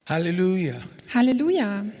Hallelujah.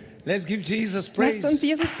 Halleluja. Let's give Jesus praise. Lasst uns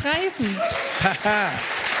Jesus preisen.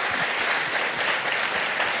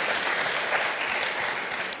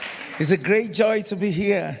 It's a great joy to be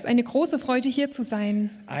here. Es ist eine große Freude, hier zu sein.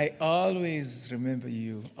 I always remember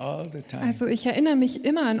you all the time. Also ich erinnere mich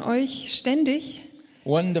immer an euch ständig.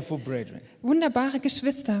 Wonderful brethren. Wunderbare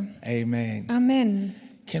Geschwister. Amen. Amen.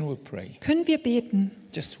 Can we pray? Können wir beten?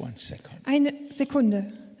 Just 1 second. Eine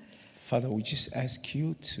Sekunde. Father, we just ask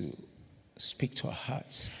you to speak to our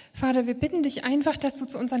hearts. Vater, wir bitten dich einfach, dass du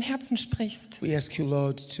zu unseren Herzen sprichst. We ask you,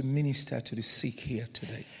 Lord, to minister to the sick here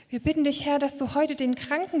today. Wir bitten dich, Herr, dass du heute den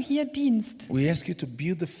Kranken hier dienst. We ask you to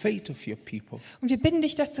build the faith of your people. Und wir bitten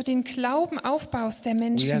dich, dass du den Glauben aufbaust der We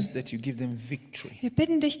Menschen. ask that you give them victory. Wir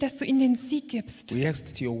bitten dich, dass du ihnen den Sieg gibst. We ask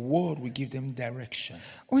that your word will give them direction.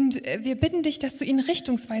 Und wir bitten dich, dass du ihnen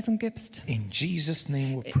Richtungsweisung gibst. In Jesus'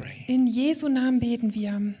 name we pray. In Jesu Namen beten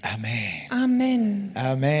wir. Amen. Amen.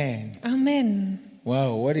 Amen. Amen.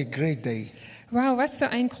 Wow, what a great day. Wow, was für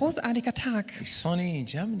ein großartiger Tag. It's sunny in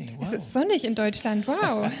Germany. Es Wow. ist sonnig in Deutschland.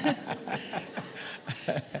 Wow.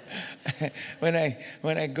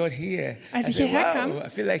 when I got here, Als I ich said, hierher wow, kam, I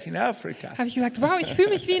feel like in Africa. habe ich gesagt, wow, ich fühle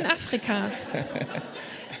mich wie in Afrika.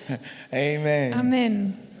 Amen.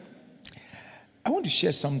 Amen. I want to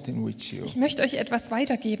share something with you. Ich möchte euch etwas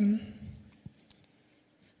weitergeben.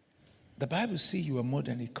 The Bible says you are more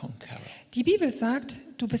than a conqueror. Die Bibel sagt,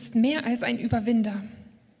 du bist mehr als ein Überwinder.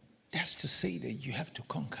 That's to say that you have to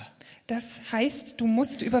conquer. Das heißt, du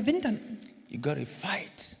musst überwinden. You got to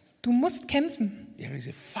fight. Du musst kämpfen. There is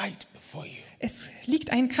a fight before you. Es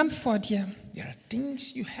liegt ein Kampf vor dir. There are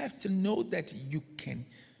things you have to know that you can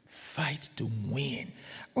fight to win.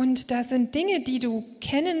 Und da sind Dinge, die du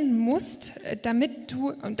kennen musst,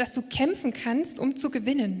 dass du kämpfen kannst, um zu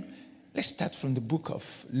gewinnen. Let's start from the book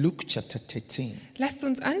of Luke chapter 13, Lasst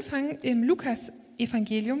uns anfangen im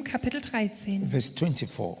Lukas-Evangelium, Kapitel 13, verse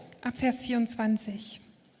 24. ab Vers 24.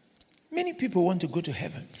 Many people want to go to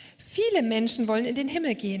heaven. Viele Menschen wollen in den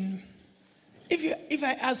Himmel gehen. If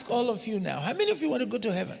I ask all of you now, how many of you want to go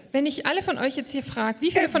to heaven? Wenn ich alle von euch jetzt hier frage,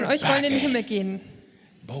 wie viele von euch wollen in den Himmel gehen?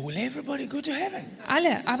 But will everybody go to heaven?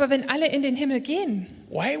 Alle. Aber wenn alle in den Himmel gehen,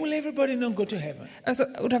 Why will everybody not go to heaven?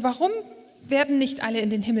 oder warum werden nicht alle in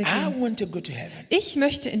den Himmel I gehen? want to go to heaven. Ich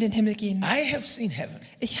möchte in den Himmel gehen. I have seen heaven.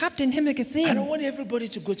 Ich habe den Himmel I gesehen. don't want everybody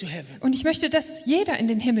to go to heaven, Und ich möchte, dass jeder in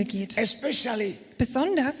den Himmel geht. especially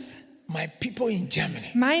Besonders my people in Germany,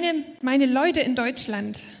 meine Leute in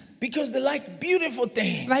Deutschland, because they like beautiful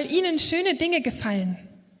things. weil ihnen schöne Dinge gefallen.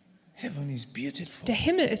 Heaven is beautiful. Der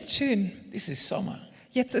Himmel ist schön. This is summer.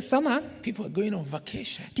 Jetzt ist Sommer. People are going on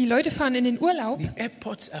vacation. Die Leute fahren in den Urlaub The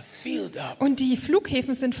airports are filled up. und die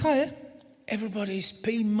Flughäfen sind voll Everybody is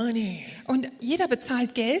paying money. und jeder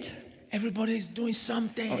bezahlt Geld Everybody is doing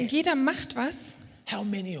something. und jeder macht was. How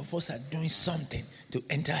many of us are doing something to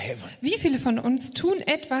enter heaven? Wie viele von uns tun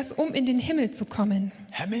etwas, um in den Himmel zu kommen?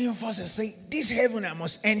 How many of us are saying, this heaven I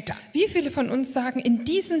must enter. Wie viele von uns sagen, in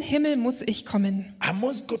diesen Himmel muss ich kommen? I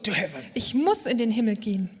must go to heaven. Ich muss in den Himmel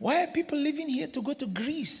gehen. Why are people living here to go to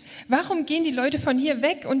Greece? Warum gehen die Leute von hier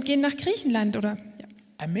weg und gehen nach Griechenland? Oder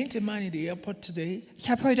I met a man in the airport today, ich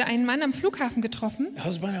habe heute einen Mann am Flughafen getroffen.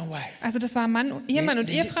 husband and wife. Also das war Ehemann und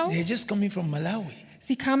Ehefrau. They're just coming from Malawi.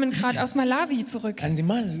 Sie kamen gerade aus Malawi zurück. And the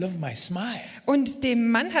man loved my smile. Und dem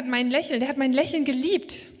Mann hat der hat mein Lächeln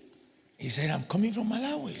geliebt. He said, I'm coming from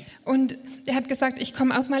Malawi. Und er hat gesagt, ich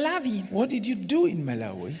komme aus Malawi. What did you do in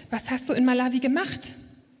Malawi? Was hast du in Malawi gemacht?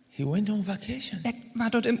 He went on vacation. Er war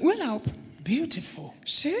dort im Urlaub. Beautiful.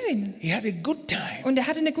 Schön. He had a good time. Und er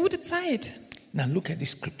hatte eine gute Zeit. Now look at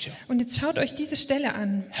this scripture. Und jetzt schaut euch diese Stelle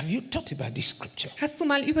an. Have you thought about this scripture? Hast du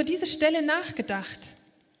mal über diese Stelle nachgedacht?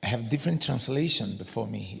 I have different translation before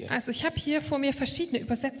me here. Also ich habe hier vor mir verschiedene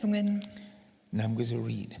Übersetzungen. Now I'm going to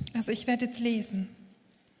read. Also ich werde jetzt lesen.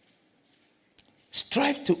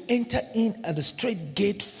 Strive to enter in at the straight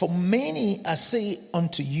gate, for many, I say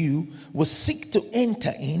unto you, will seek to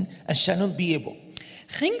enter in and shall not be able.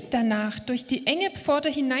 Ringt danach, durch die enge Pforte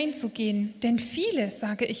hineinzugehen, denn viele,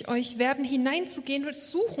 sage ich euch, werden hineinzugehen und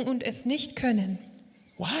suchen und es nicht können.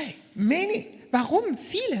 Why? Many. Warum?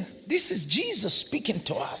 Viele. This is Jesus speaking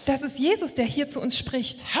to us. Das ist Jesus, der hier zu uns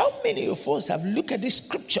spricht. How many of us have looked at this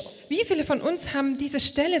scripture Wie viele von uns haben diese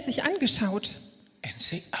Stelle sich angeschaut and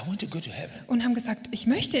say, I want to go to heaven, und haben gesagt, ich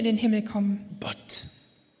möchte in den Himmel kommen, but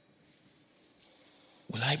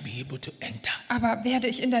will I be able to enter? aber werde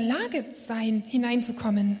ich in der Lage sein,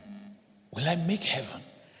 hineinzukommen? Will I make heaven?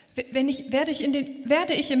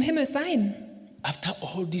 Werde ich im Himmel sein? After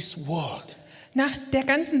all this world, Nach der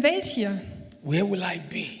ganzen Welt hier, where will I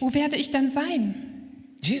be? wo werde ich dann sein?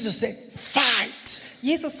 Jesus said, fight.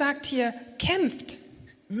 Jesus sagt hier, kämpft.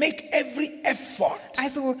 Make every effort.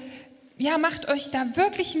 Also, ja, macht euch da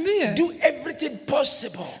wirklich Mühe. Do everything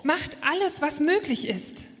possible. Macht alles, was möglich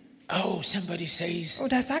ist. Oh, somebody says,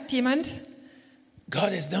 Oder sagt jemand,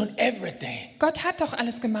 God has done everything. Gott hat doch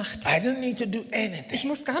alles gemacht. I don't need to do Ich anything.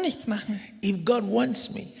 muss gar nichts machen. If God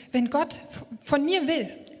wants me, Wenn Gott von mir will,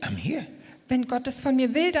 I'm here. wenn Gott es von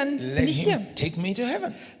mir will, dann bin Let ich hier. him take me to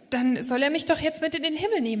heaven. Dann soll er mich doch jetzt mit in den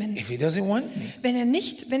Himmel nehmen. If he doesn't want me, Wenn er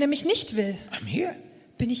mich nicht will, I'm here.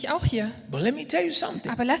 bin ich auch hier. But let me tell you something.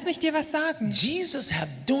 Aber lass mich dir was sagen. Jesus have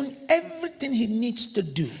done everything he needs to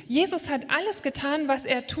do. Jesus hat alles getan, was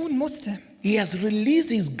er tun musste. He has released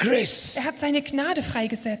his grace. Er hat seine Gnade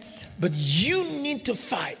freigesetzt. But you need to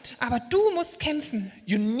fight. Aber du musst kämpfen.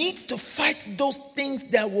 You need to fight those things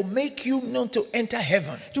that will make you not to enter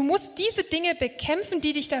heaven. Du musst diese Dinge bekämpfen,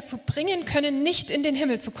 die dich dazu bringen können, nicht in den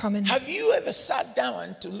Himmel zu kommen. Have you ever sat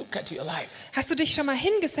down to look at your life Hast du dich schon mal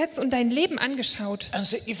hingesetzt und dein Leben angeschaut and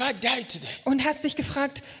say, if I die today, und hast dich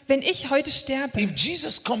gefragt, wenn ich heute sterbe, if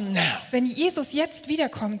Jesus come now, wenn Jesus jetzt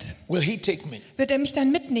wiederkommt, will he take me? wird er mich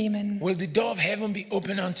dann mitnehmen? Will the door of heaven be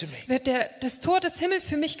open unto me? Wird das Tor des Himmels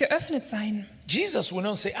für mich geöffnet sein? Jesus will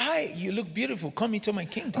not say, hi, you look beautiful, come into my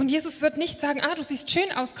kingdom. Und Jesus wird nicht sagen, du siehst schön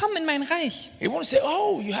aus, komm in mein Reich. He won't say,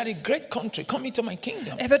 oh, you had a great country, come into my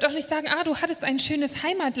kingdom. Er wird auch nicht sagen, du hattest ein schönes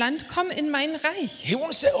Heimatland, komm in mein Reich. He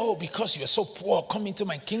won't say, oh, because you're so poor, come into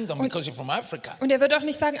my kingdom because you're from Africa. Und er wird auch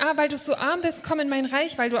nicht sagen, weil du so arm bist, komm in mein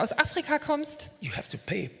Reich, weil du aus Afrika kommst. You have to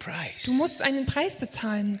pay a price. Du musst einen Preis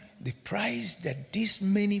bezahlen. The price that these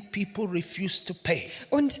many people refuse to pay.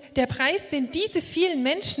 Und der Preis, den diese vielen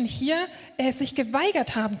Menschen hier sich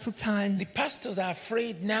geweigert haben zu zahlen. The pastors are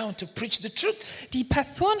afraid now to preach the truth. Die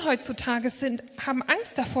Pastoren heutzutage haben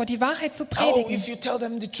Angst davor, die Wahrheit zu Oh, predigen. if you tell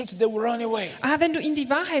them the truth, they will run away. Wenn du ihnen die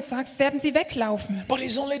Wahrheit sagst, werden sie weglaufen. But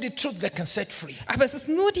it's only the truth that can set free. Aber es ist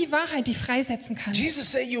nur die Wahrheit, die freisetzen kann.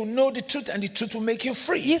 Jesus said, you know the truth and the truth will make you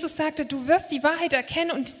free. Jesus sagte, du wirst die Wahrheit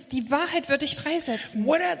erkennen und die Wahrheit wird dich freisetzen.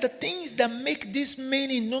 What are the things that make this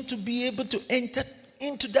many not to be able to enter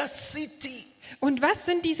into that city? Und was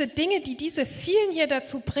sind diese Dinge, die diese vielen hier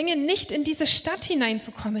dazu bringen, nicht in diese Stadt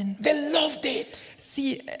hineinzukommen? They loved it.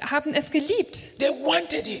 Sie haben es geliebt. They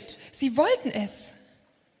wanted it. Sie wollten es,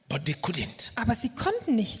 But they couldn't. aber sie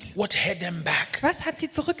konnten nicht. What held them back? Was hat sie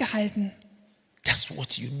zurückgehalten? That's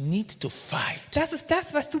what you need to fight. Das ist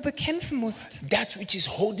das, was du bekämpfen musst. That which is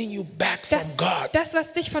holding you back from God. Das,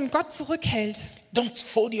 was dich von Gott zurückhält. Don't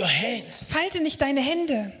fold your hands. Falte nicht deine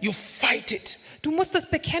Hände. You fight it Du musst es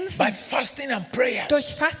bekämpfen by fasting and durch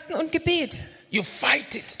prayers. Fasten und Gebet. You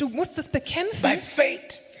fight it Du musst es by bekämpfen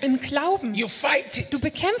faith. im Glauben. You fight it Du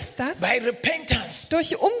bekämpfst das by repentance.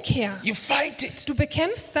 durch Umkehr. You fight it Du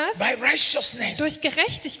bekämpfst das by righteousness. durch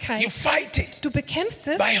Gerechtigkeit. You fight it Du bekämpfst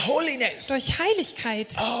es by holiness. durch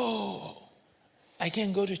Heiligkeit. Oh, I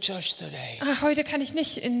can't go to church today. Heute kann ich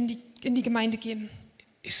nicht in die Gemeinde gehen.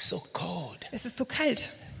 It's so cold. Es ist so kalt.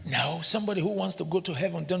 Now, somebody who wants to go to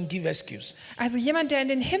heaven, don't give excuse. Also jemand, der in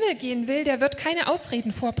den Himmel gehen will, der wird keine Ausreden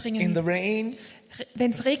In vorbringen. the rain,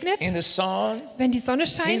 Wenn es regnet, in the sun, wenn die Sonne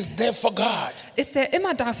scheint, he's there for God. ist er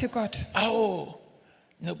immer da für Gott. Oh,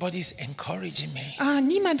 nobody's encouraging me.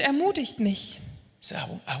 Niemand ermutigt mich. So I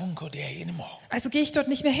won't go there anymore. Also gehe ich dort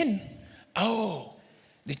nicht mehr hin. Oh,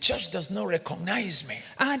 the church does not recognize me.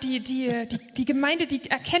 Die Gemeinde, die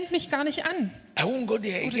erkennt mich gar nicht an. I won't go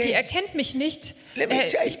there Oder die again. erkennt mich nicht. Let me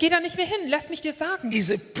tell you. Ich gehe da nicht mehr hin. Lass mich dir sagen. It's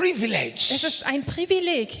a Es privilege ist ein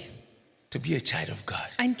Privileg, to be a child of God.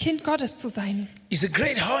 ein Kind Gottes zu sein. It's a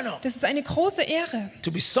great honor Das ist eine große Ehre,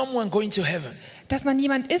 to be someone going to heaven. dass man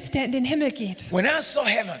jemand ist, der in den Himmel geht. When I saw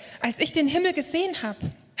heaven, Als ich den Himmel gesehen habe,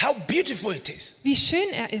 how beautiful it is. wie schön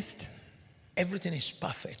er ist, Everything is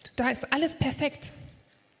perfect. da ist alles perfekt.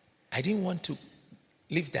 I didn't want to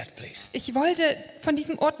leave that place. Ich wollte von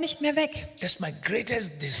diesem Ort nicht mehr weg. That's my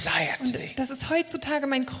greatest desire Und today, das ist heutzutage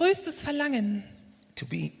mein größtes Verlangen, to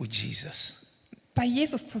be with Jesus. bei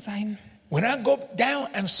Jesus zu sein. When I go down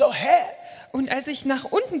and saw hell, Und als ich nach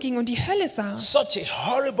unten ging und die Hölle sah, such a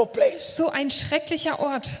horrible place, so ein schrecklicher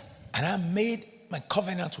Ort, and I made my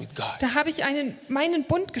covenant with God. da habe ich meinen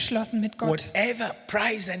Bund geschlossen mit Gott. Whatever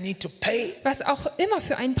price I need to pay Was auch immer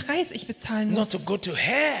für einen Preis ich bezahlen not to muss, go to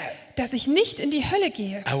hell, dass ich nicht in die Hölle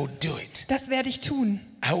gehe, I will do it. das werde ich tun.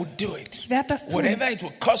 I will do it. Ich werde das tun. Whatever it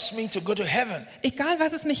will cost me to go to heaven, Egal,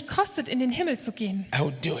 was es mich kostet, in den Himmel zu gehen, I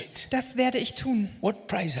will do it. das werde ich tun. What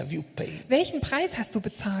price have you paid Welchen Preis hast du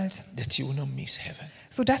bezahlt, that you will not miss heaven?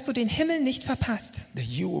 sodass du den Himmel nicht verpasst, That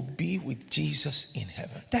you will be with Jesus in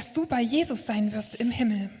heaven. dass du bei Jesus sein wirst im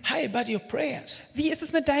Himmel? How about your prayers? Wie ist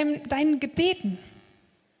es mit deinen Gebeten?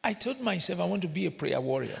 I told myself I want to be a prayer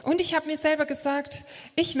warrior. Und ich habe mir selber gesagt,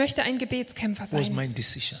 ich möchte ein Gebetskämpfer Was sein. my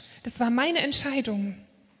decision. Das war meine Entscheidung.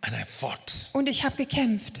 And I fought. Und ich habe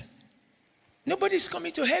gekämpft. Nobody's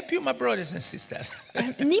coming to help you, my brothers and sisters.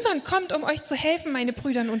 Niemand kommt, um euch zu helfen, meine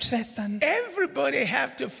Brüder und Schwestern. Everybody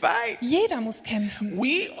have to fight. Jeder muss kämpfen.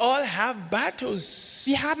 We all have battles.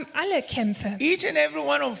 Wir haben alle Kämpfe. Each and every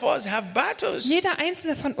one of us have battles. Jeder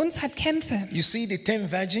einzelne von uns hat Kämpfe. You see the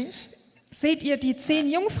 10 virgins? Seht ihr die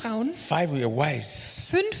 10 Jungfrauen? 5 were wise.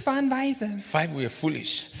 5 waren weise. 5 were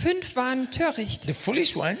foolish. 5 waren töricht. The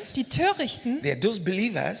foolish ones, Die Törichten, they are those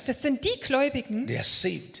believers, das sind die Gläubigen, they are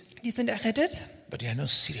saved, die sind errettet, but they are not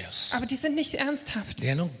serious. aber die sind nicht ernsthaft. They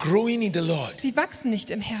are not growing in the Lord. Sie wachsen nicht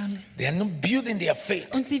im Herrn. They are not building their faith.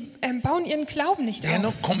 Und sie bauen ihren Glauben nicht They are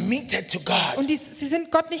auf. not committed to God. Und sie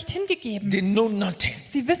sind Gott nicht hingegeben. They know nothing.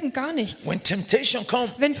 Sie wissen gar nichts. When temptation comes,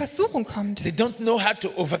 Wenn Versuchung kommt, they don't know how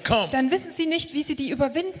to overcome. dann wissen sie nicht, wie sie die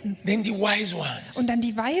überwinden. Then the wise ones, Und dann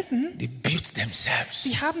die Weisen, they built themselves.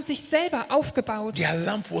 sie haben sich selber aufgebaut. Their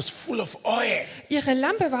lamp was full of oil. Ihre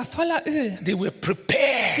Lampe war voller Öl. They were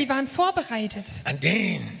prepared. Sie waren vorbereitet. And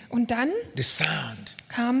then Und dann the sound,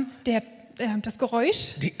 kam das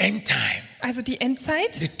Geräusch, the end time, also die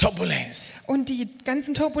Endzeit the turbulence. und die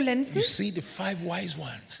ganzen Turbulenzen. You see the 5 wise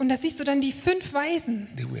ones, Und da siehst du dann die 5 Weisen,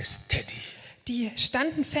 they were steady, die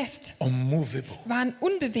standen fest, unmovable, waren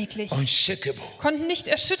unbeweglich, unshakable, konnten nicht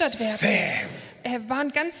erschüttert werden, firm. waren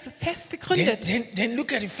ganz fest gegründet. Then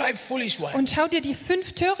look at the 5 foolish ones. Und schau dir die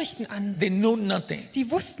 5 Törichten an. They know nothing. Die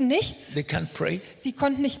wussten nichts, They can't pray. sie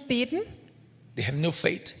konnten nicht beten, They have no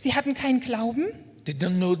faith. sie hatten keinen Glauben They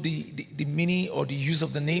don't know the meaning or the use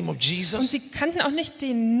of the name of und Jesus. sie kannten auch nicht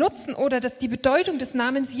den Nutzen oder die Bedeutung des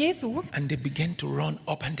Namens Jesu. And they began to run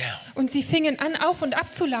up and down. Und sie fingen an, auf und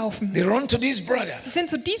ab zu laufen. They run to this brother. Sie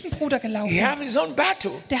sind zu diesem Bruder gelaufen. He has his own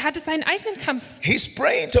battle. Der hatte seinen eigenen Kampf. He's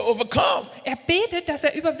praying to overcome. Er betet, dass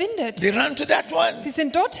er überwindet. They run to that one. Sie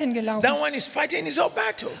sind dorthin gelaufen. That one is fighting his own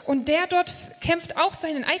battle. Und der dort kämpft auch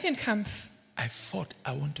seinen eigenen Kampf. I thought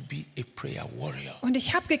I want to be a prayer warrior. Und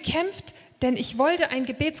ich habe gekämpft, denn ich wollte ein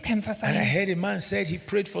Gebetskämpfer And I sein. heard a man said he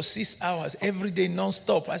prayed for 6 hours every day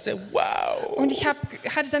non-stop. I said, wow. Und ich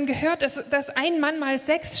hatte dann gehört, dass ein Mann mal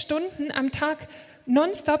 6 Stunden am Tag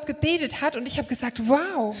nonstop gebetet hat. Und ich habe gesagt,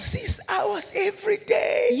 wow, 6 hours every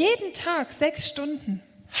day. jeden Tag 6 Stunden.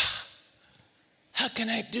 How can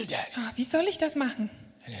I do that? Wie soll ich das machen?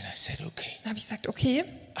 And then I said, okay, Dann habe ich gesagt, okay,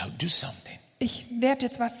 I'll do something. ich werde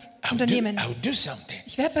jetzt was unternehmen. I'll do something.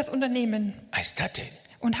 Ich werde was unternehmen. I started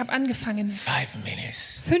Und habe angefangen. 5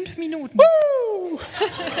 minutes. 5 Minuten. Woo!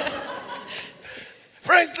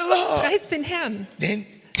 Praise the Lord. Preis den Herrn. Then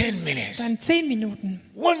 10 minutes. Dann 10 Minuten.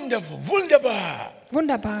 Wonderful, wunderbar.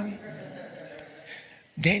 Wunderbar.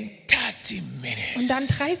 Then 30 minutes. Und dann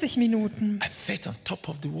 30 Minuten. I felt on top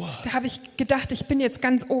of the world. Da habe ich gedacht, ich bin jetzt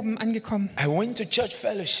ganz oben angekommen. I went to church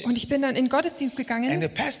fellowship. Und ich bin dann in den Gottesdienst And gegangen. the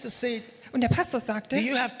pastor said, Und der Pastor do sagte,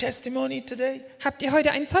 you have testimony today? habt ihr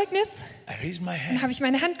heute ein Zeugnis? I raised my Dann hand. habe ich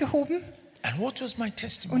meine Hand gehoben. And what was my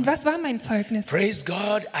testimony? Und was war mein Zeugnis? Praise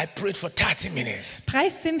God, I prayed for 30 minutes.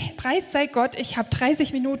 Preis sei Gott, ich habe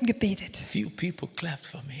 30 Minuten gebetet. Few people clapped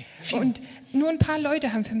for me. Few. Und nur ein paar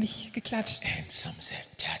Leute haben für mich geklatscht. And some said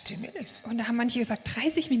 30 minutes. Und da haben manche gesagt,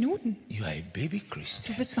 30 Minuten? You are a baby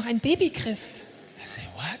Christian. Du bist noch ein Babychrist. I said,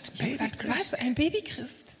 what? Ich habe Baby gesagt, was? Christian? Ein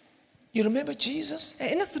Babychrist? You remember Jesus?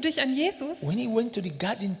 Erinnerst du dich an Jesus, When he went to the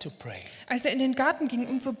garden to pray, als er in den Garten ging,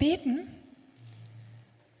 um zu beten?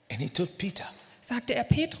 and he told Peter, Sagte er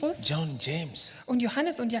Petrus John, James, und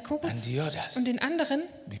Johannes und and Jakobus the others, und den anderen,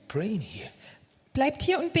 be praying here. bleibt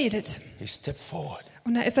hier und betet. He stepped forward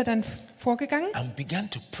Und da ist er dann vorgegangen and began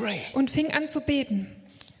to pray. und fing an zu beten.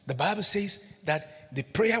 The Bible says that the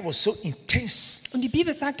prayer was so intense Und die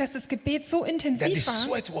Bibel sagt, dass das Gebet so that the intensiv war,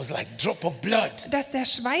 sweat was like drop of blood. dass der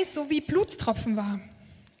Schweiß so wie Blutstropfen war.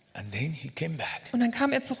 And then he came back. Und dann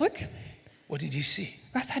kam er zurück. What did he see?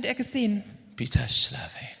 Was hat er gesehen? Peter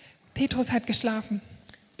schlafen. Petrus hat geschlafen.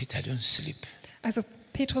 Peter don't sleep. Also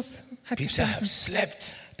Petrus hat Peter have geschlafen.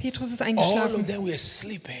 slept. Petrus ist All of eingeschlafen. them were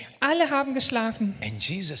sleeping. Alle haben geschlafen. And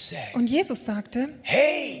Jesus said, Und Jesus sagte,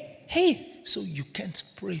 hey, hey, so you can't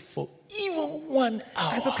pray for even 1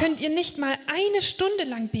 hour. also könnt ihr nicht mal 1 Stunde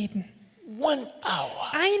lang beten. 1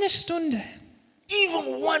 hour. 1 Stunde.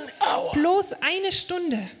 Even 1 hour. Bloß 1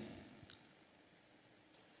 Stunde.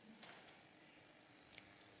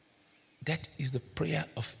 That is the prayer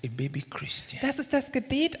of a baby Christian. Das ist das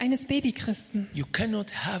Gebet eines Babychristen. You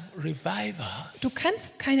cannot have revival Du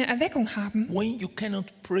kannst keine Erweckung haben, when you cannot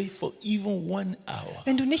pray for even 1 hour.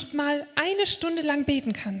 wenn du nicht mal 1 Stunde lang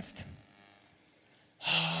beten kannst.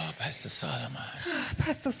 Pastor Solomon,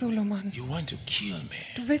 Pastor Solomon, you want to kill me.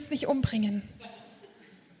 du willst mich umbringen.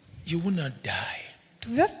 You will not die.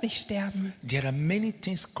 Du wirst nicht sterben. There are many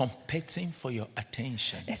things competing for your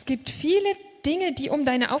attention Es gibt viele Dinge, die um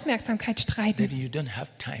deine Aufmerksamkeit that streiten, you don't have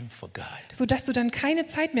time for God. sodass du dann keine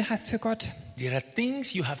Zeit mehr hast für Gott. There are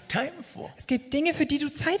things you have time for. Es gibt Dinge, für die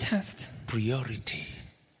du Zeit hast. Priority.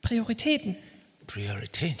 Prioritäten.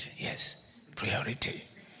 Priority. Yes. Priority.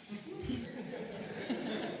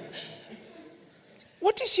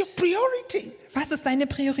 What is your priority? Was ist deine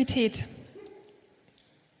Priorität?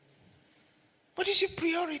 What is your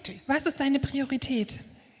priority? Was ist deine Priorität?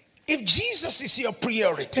 If Jesus is your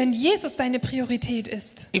priority, Wenn Jesus deine Priorität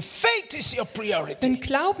ist, if faith is your priority, wenn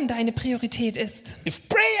Glauben deine Priorität ist, if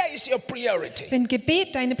prayer is your priority, wenn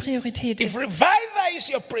Gebet deine Priorität if ist, revival is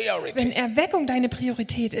your priority, wenn Erweckung deine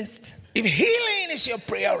Priorität ist, if healing is your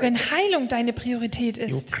priority, wenn Heilung deine Priorität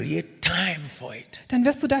you ist, create time for it. dann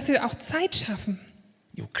wirst du dafür auch Zeit schaffen.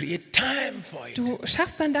 You create time for it. Du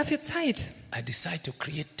schaffst dann dafür Zeit. I decide to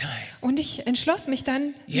create time. Und ich entschloss mich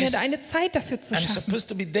dann, Yes. mir eine Zeit dafür zu I'm schaffen. supposed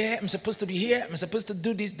to be there. I'm supposed to be here. I'm supposed to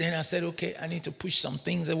do this. Then I said, okay, I need to push some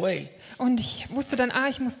things away. Und ich wusste dann,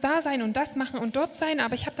 ich muss da sein und das machen und dort sein.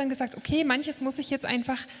 Aber ich habe dann gesagt, okay, manches muss ich jetzt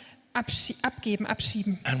einfach abschieben.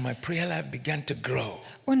 And my prayer life began to grow.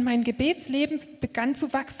 Und mein Gebetsleben begann zu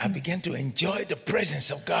I wachsen. began to enjoy the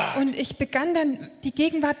presence of God. Und ich begann dann, die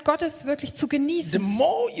Gegenwart Gottes wirklich zu The genießen.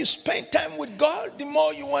 more you spend time with God, the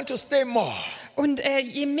more you want to stay more. Und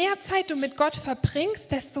je mehr Zeit du mit Gott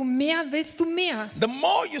verbringst, desto mehr willst du mehr. The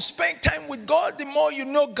more you spend time with God, the more you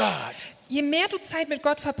know God. Je mehr du Zeit mit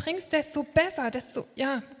Gott verbringst, desto besser, desto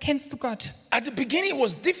kennst du Gott. At the beginning it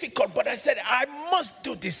was difficult, but I said, I must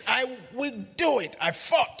do this. I will do it. I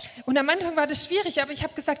fought. Und am Anfang war das schwierig, aber ich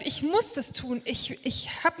habe gesagt, ich muss das tun. Ich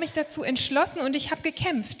habe mich dazu entschlossen und ich habe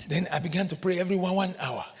gekämpft. Then I began to pray every 1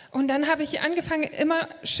 hour. Und dann habe ich angefangen, immer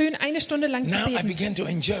schön 1 Stunde lang zu Now I beten. began to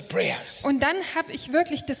enjoy prayers. Und dann habe ich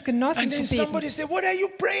wirklich das genossen And zu then beten. somebody said, what are you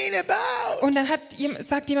praying about? Und dann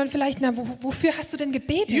sagt jemand vielleicht, wofür hast du denn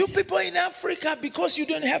gebetet? You people in Africa, because you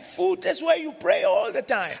don't have food, that's why you pray all the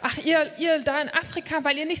time. Ach, ihr da in Afrika,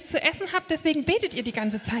 weil ihr nichts zu essen habt, deswegen betet ihr die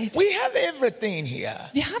ganze Zeit. We have everything here.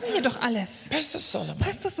 Wir haben hier doch alles. Pastor Solomon,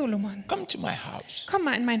 Pastor Solomon, come to my house. komm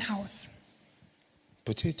mal in mein Haus.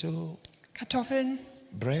 Potato, Kartoffeln,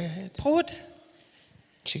 bread, Brot,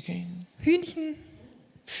 chicken. Hühnchen,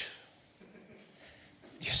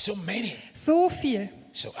 There's so many. so viel.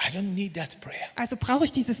 So I don't need that prayer. Also brauche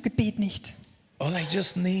ich dieses Gebet nicht. All I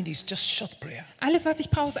just need is just short prayer. Alles, was ich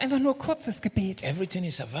brauche, ist einfach nur kurzes Gebet. Everything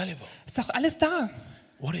is available. Ist doch alles da.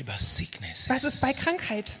 What about sickness? Was ist bei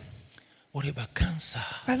Krankheit? What about cancer?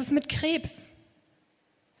 Was ist mit Krebs?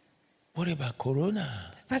 What about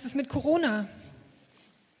corona? Was ist mit Corona?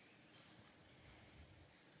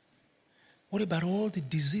 What about all the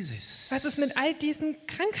diseases? Was ist mit all diesen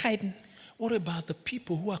Krankheiten? What about the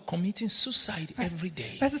people who are committing suicide every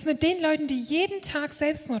day? Was ist mit den Leuten, die jeden Tag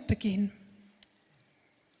Selbstmord begehen?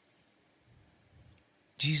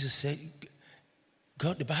 Jesus said,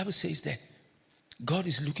 God, the Bible says that God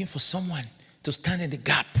is looking for someone to stand in the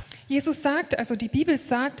gap. Jesus sagt, also die Bibel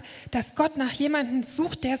sagt, dass Gott nach jemandem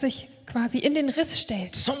sucht, der sich quasi in den Riss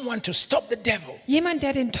stellt. Someone to stop the devil. Jemand,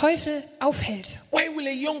 der den Teufel aufhält. Why will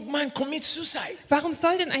a young man commit suicide? Warum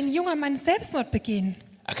soll denn ein junger Mann Selbstmord begehen?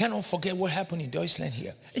 I cannot forget what happened in Deutschland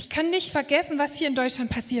here. Ich kann nicht vergessen, was hier in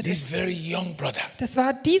Deutschland passiert This ist. very young brother. Das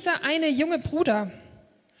war dieser eine junge Bruder.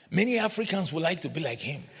 Many Africans would like to be like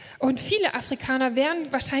him. Und viele Afrikaner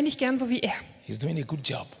wären wahrscheinlich gern so wie er. He's doing a good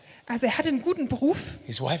job. Also er hatte einen guten Beruf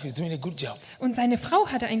His wife is doing a good job. und seine Frau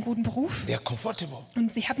hatte einen guten Beruf They are comfortable.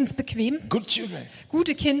 und sie hatten es bequem. Good children.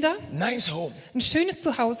 Gute Kinder, Nice home. ein schönes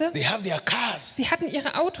Zuhause. They have their cars. Sie hatten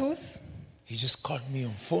ihre Autos He just called me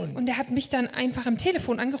on phone. und er hat mich dann einfach am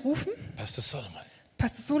Telefon angerufen. Pastor Solomon,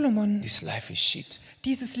 Pastor Solomon, this life is shit.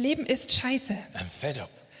 dieses Leben ist scheiße I'm fed up.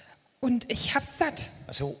 und ich hab's satt.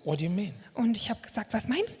 I said, what do you mean? Und ich habe gesagt, was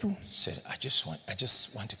meinst du? He said, I just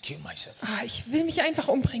want to kill myself. Ich will mich einfach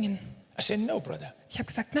umbringen. I said, no, brother. Ich habe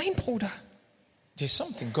gesagt, nein, Bruder. There's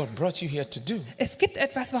something God brought you here to do. Es gibt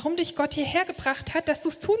etwas, warum dich Gott hierher gebracht hat, dass du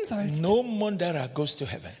es tun sollst. No murderer goes to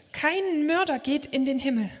heaven. Kein Mörder geht in den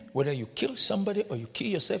Himmel. Whether you kill somebody or you kill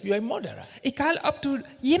yourself, you're a murderer. Egal, ob du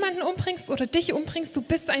jemanden umbringst oder dich umbringst, du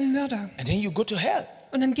bist ein Mörder. And then you go to hell.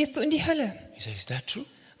 Und dann gehst du in die Hölle. He said, is that true?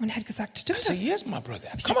 Und er hat gesagt, I stimmt said, das? yes, my brother.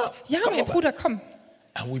 Ich Come on. gesagt, ja, come mein over. Bruder, komm.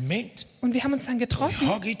 And we met. Und wir haben uns dann We getroffen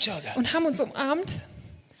hug each other. und haben uns umarmt.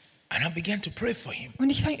 And I began to pray for him. Und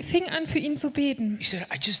ich fing an, für ihn zu beten. He said,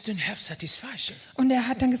 I just don't have satisfaction. Und er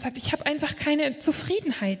hat dann gesagt, ich habe einfach keine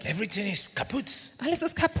Zufriedenheit. Everything is kaput. Alles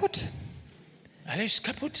ist kaputt. Alles ist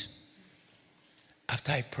kaputt.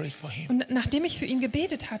 After I prayed for him, Und nachdem ich für ihn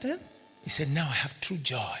gebetet hatte, he said, now I have true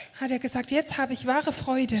joy. hat er gesagt, jetzt habe ich wahre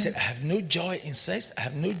Freude. He said, I have no joy in sex. I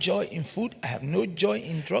have no joy in food. I have no joy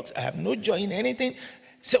in drugs. I have no joy in anything.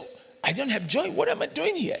 So I don't have joy. What am I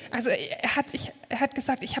doing here? Also er hat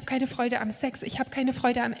gesagt, ich habe keine Freude am Sex, ich habe keine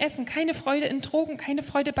Freude am Essen, keine Freude in Drogen, keine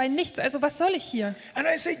Freude bei nichts. Also was soll ich hier? And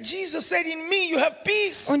I said, Jesus said, in me you have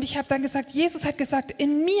peace. Und ich habe dann gesagt, Jesus hat gesagt,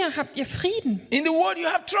 in mir habt ihr Frieden. In the world you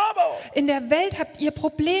have trouble. In der Welt habt ihr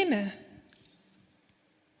Probleme.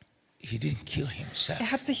 He didn't kill himself.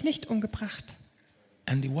 Er hat sich nicht umgebracht.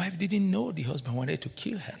 And the wife didn't know the husband wanted to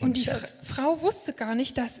kill her Und die himself. Frau wusste gar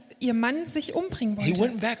nicht, dass ihr Mann sich umbringen He wollte.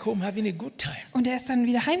 went back home having a good time. Und er ist dann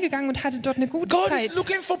wieder heimgegangen und hatte dort eine gute God Zeit. is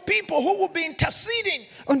looking for people who will be interceding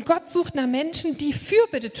Und Gott sucht nach Menschen, die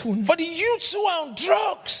Fürbitte tun. for the youths who are on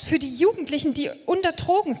drugs. Für die Jugendlichen, die unter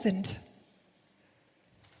Drogen sind.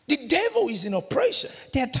 The devil is in operation.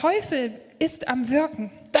 Der Teufel ist am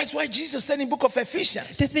Wirken. That's why Jesus said in the book of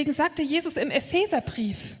Ephesians, Deswegen sagte Jesus im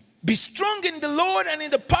Epheserbrief, be strong in the Lord and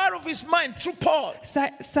in the power of his might, through Paul.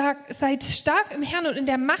 seid stark im Herrn und in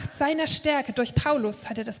der Macht seiner Stärke. Durch Paulus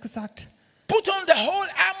hat er das gesagt. Put on the whole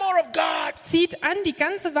armor of God, Zieht an die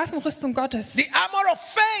ganze Waffenrüstung Gottes. the armor of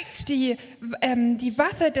faith, Die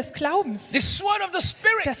Waffe des Glaubens. the sword of the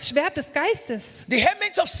Spirit, Das Schwert des Geistes. the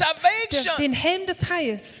helmet of salvation, Den Helm des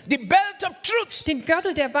Heils. the belt of truth. Den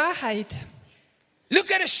Gürtel der Wahrheit. Look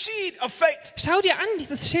at the shield of faith Schau dir an,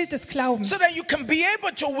 dieses Schild des Glaubens. so that you can be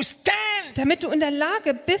able to withstand. Damit du in der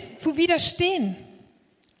Lage bist, zu widerstehen.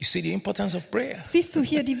 You see the importance of prayer. Siehst du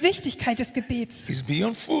hier die Wichtigkeit des Gebets. It's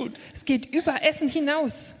beyond food. Es geht über Essen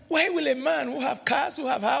hinaus. Why will a man who have cars, who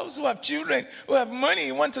have house, who have children, who have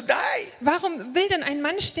money want to die? Warum will denn ein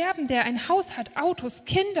Mann sterben, der ein Haus hat, Autos,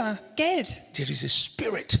 Kinder, Geld? There is a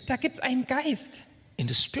spirit Da gibt es einen Geist. in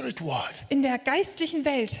the spirit world, In der geistlichen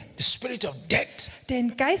Welt. the spirit of death.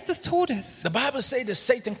 Den Geist des Todes. The Bible says that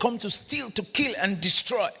Satan come to steal, to kill and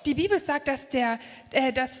destroy. Die Bibel sagt, dass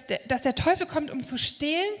der Teufel kommt, um zu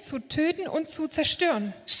stehlen, zu töten und zu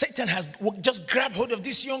zerstören. Satan has just grabbed hold of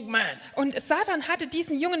this young man. Und Satan hatte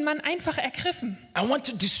diesen jungen Mann einfach ergriffen I want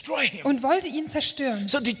to destroy him. und wollte ihn zerstören.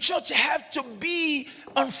 So the church have to be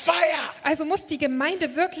on fire Also muss die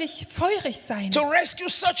Gemeinde wirklich feurig sein, to rescue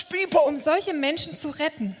such people. um solche Menschen zu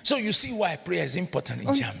retten. So you see why prayer is important in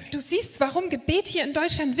Und Germany. du siehst, warum Gebet hier in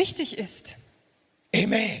Deutschland wichtig ist.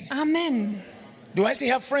 Amen. Amen. Do I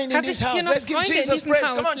still have friends in Habe ich this house? hier noch Let's give Freunde in Jesus diesem praise.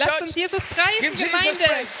 Haus? Come on, Lasst uns church. Jesus preisen, Give Jesus Gemeinde.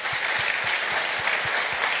 praise.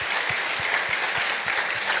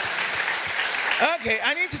 Okay,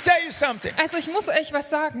 I need to tell you something. Also ich muss euch was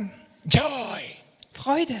sagen. Joy.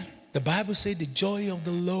 Freude. The Bible says the joy of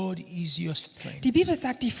the Lord is your strength. Die Bibel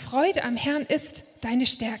sagt, die Freude am Herrn ist deine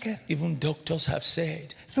Stärke. Even doctors have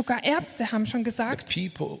said Sogar Ärzte haben schon gesagt,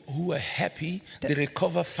 people who are happy, they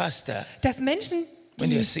recover faster dass Menschen, when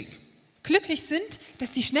they are die sick. glücklich sind,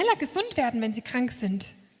 dass sie schneller gesund werden, wenn sie krank sind.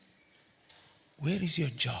 Where is your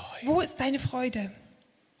joy? Wo ist deine Freude?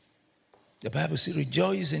 The Bible says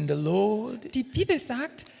rejoice in the Lord. Die Bibel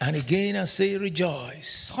sagt, And again I say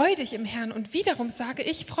rejoice. freu dich im Herrn. Und wiederum sage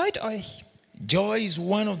ich, freut euch. Joy is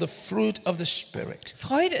one of the fruit of the Spirit.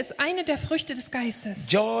 Freude ist eine der Früchte des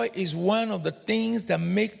Geistes. Joy is one of the things that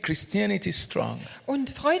make Christianity strong.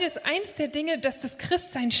 Und Freude ist eins der Dinge, das das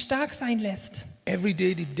Christsein stark sein lässt. Every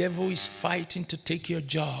day the devil is fighting to take your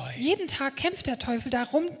joy, Jeden Tag kämpft der Teufel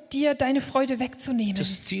darum, dir deine Freude wegzunehmen, to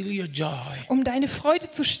steal your joy, um deine Freude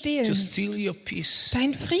zu to stehlen, steal your peace.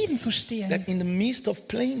 deinen Frieden zu That stehlen. in the midst of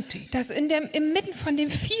plenty, Das inmitten von dem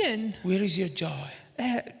vielen, where is your joy?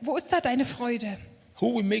 wo ist da deine Freude?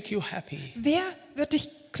 Who will make you happy? Wer wird dich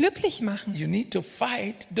glücklich machen? You need to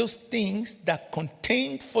fight those things that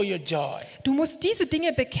contend for your joy. Du musst diese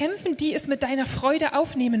Dinge bekämpfen, die es mit deiner Freude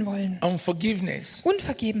aufnehmen wollen. Unforgiveness.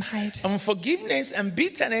 Unvergebenheit. Unforgiveness and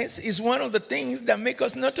bitterness is one of the things that make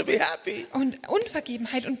us not to be happy. Und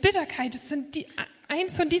Unvergebenheit und Bitterkeit, das sind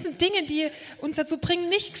eins von diesen Dingen, die uns dazu bringen,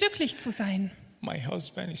 nicht glücklich zu sein. My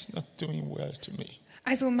husband is not doing well to me.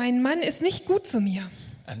 Also mein Mann ist nicht gut zu mir.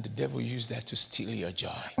 And the devil used that to steal your joy.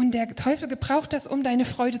 Und der Teufel gebraucht das, um deine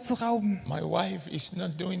Freude zu rauben. My wife is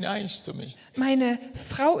not doing nice to me. Meine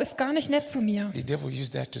Frau ist gar nicht nett zu mir. The devil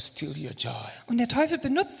used that to steal your joy. Und der Teufel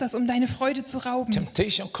benutzt das, um deine Freude zu rauben.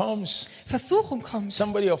 Temptation comes, Versuchung kommt.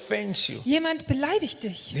 somebody offends you, Jemand beleidigt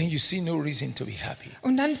dich. then you see no reason to be happy.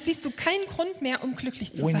 Und dann siehst du keinen Grund mehr, um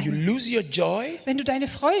glücklich zu When you sein. lose your joy, Wenn du deine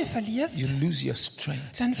Freude verlierst, you lose your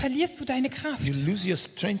strength. dann verlierst du deine Kraft. You lose your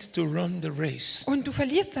strength to run the race. Und du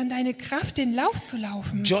verlierst verlierst dann deine Kraft, den Lauf zu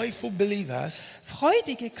laufen. Joyful believers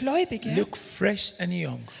Freudige Gläubige look fresh and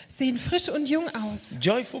young. sehen frisch und jung aus.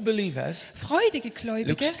 Joyful believers Freudige look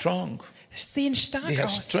Gläubige strong. sehen stark They have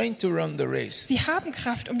aus. strength to run the race. Sie haben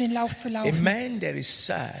Kraft, um den Lauf zu A laufen. man that is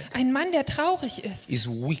sad Ein Mann, der traurig is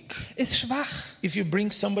weak. ist schwach. If you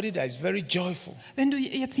bring somebody that is very joyful, Wenn du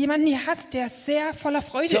jetzt jemanden hier hast, der sehr voller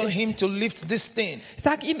Freude tell him ist, to lift this thing.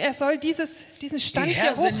 sag ihm, er soll diesen Stand He hier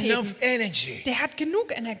has hochheben. enough energy. Der hat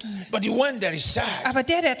genug Energie. But the one that is sad, Aber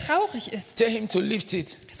der traurig ist, tell him to lift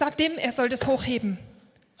it. sag dem, er soll das hochheben.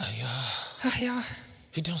 Ah, yeah. Ach ja,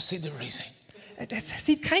 He don't see the reason. es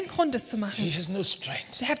sieht keinen Grund, es zu He machen. has no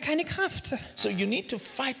strength. Der hat keine Kraft. So you need to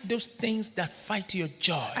fight those things that fight your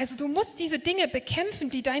joy. Also du musst diese Dinge bekämpfen,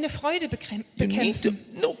 die deine Freude You need to bekämpfen.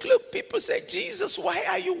 look, people say, Jesus, why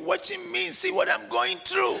are you watching me? See what I'm going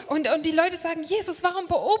through. Und die Leute sagen, Jesus, warum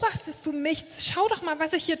beobachtest du mich? Schau doch mal,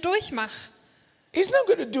 was ich hier durchmache. He's not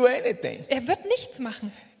going to do anything. Er wird nichts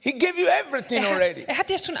machen. He gave you everything already. Er hat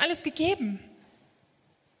dir schon alles gegeben.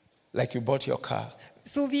 Like you bought your car.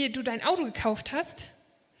 So wie du dein Auto gekauft hast.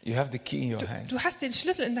 You have the key in your hand Du hast den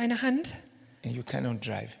Schlüssel in deiner Hand and you cannot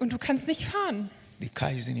drive. und du kannst nicht fahren. The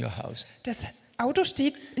car is in your house. Das Auto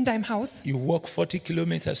steht in deinem Haus You walk 40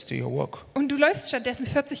 kilometers to your work und du läufst stattdessen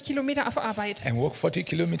 40 Kilometer auf Arbeit and walk 40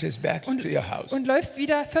 kilometers back to your house und läufst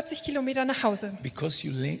wieder 40 Kilometer nach Hause, because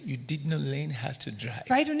you did not learn how to drive.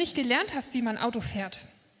 weil du nicht gelernt hast, wie man Auto fährt.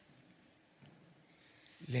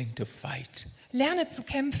 Learn to fight Lerne zu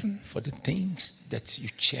kämpfen for the things that you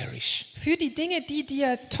cherish, für die Dinge, die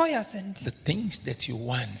dir teuer sind, the things that you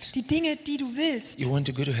want. die Dinge, die du willst. You want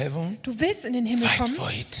to go to heaven? Du willst in den Himmel Fight kommen, for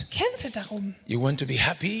it. kämpfe darum. You want to be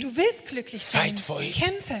happy? Du willst glücklich sein, Fight for it.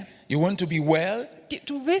 kämpfe. You want to be well?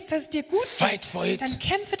 Du willst, dass es dir gut Fight geht, for it. dann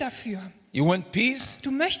kämpfe dafür. You want peace? Du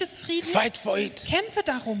möchtest Frieden, Fight for it. kämpfe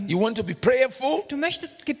darum. You want to be prayerful? Du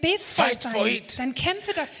möchtest gebetsvoll Fight for sein, it. dann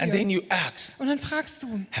kämpfe And then dafür. you ask, Und dann fragst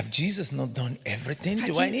du, have Jesus not done everything? Hat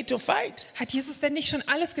Do I Je- need to fight? hat Jesus denn nicht schon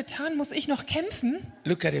alles getan? Muss ich noch kämpfen?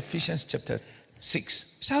 Look at Ephesians chapter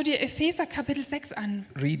 6. Schau dir Epheser Kapitel 6 an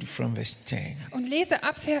Read from verse 10. und lese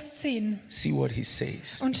ab Vers 10 See what he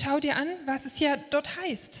says. und schau dir an, was es hier dort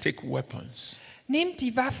heißt. Take weapons. Nehmt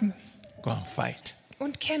die Waffen Go and fight.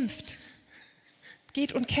 und kämpft.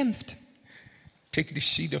 Geht und kämpft. Take the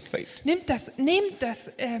shield of faith. Nehmt das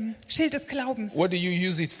Schild des Glaubens. What do you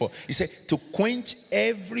use it for? He said, to quench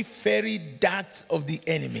every fiery dart of the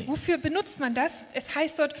enemy. Wofür benutzt man das? Es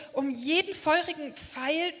heißt dort, um jeden feurigen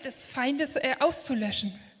Pfeil des Feindes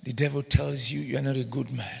auszulöschen. The devil tells you you are not a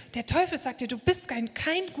good man. Der Teufel sagt dir, du bist kein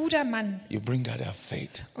guter Mann. You bring out our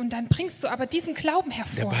faith. Und dann bringst du aber diesen Glauben The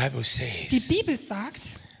hervor. Bible Die says, Bibel sagt,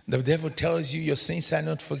 the devil tells you your sins are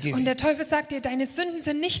not und forgiven. der Teufel sagt dir, deine Sünden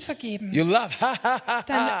sind nicht vergeben. You laugh, ha ha ha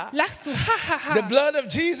Dann ha. lachst du, ha ha The ha. blood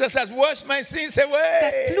of Jesus has washed my sins Das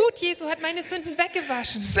away. Blut Jesu hat meine Sünden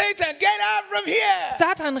weggewaschen. Satan, get out from here.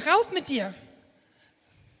 Satan, raus mit dir.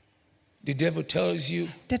 The devil tells you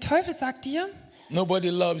Der Teufel sagt dir, nobody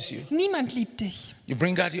loves you. niemand liebt dich. You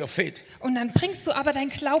bring out your faith. Und dann bringst du aber deinen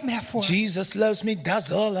Glauben hervor. Jesus loves me,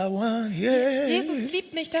 that's all I want. Yeah. Jesus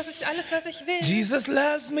liebt mich, das ist alles, was ich will. Jesus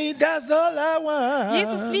loves me, that's all I want.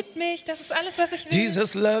 Jesus liebt mich, das ist alles, was ich will.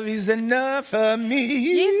 Jesus' love is enough for me.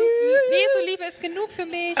 Jesu Liebe ist genug für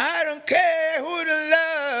mich. I don't care who don't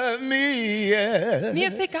love me. Yeah. Mir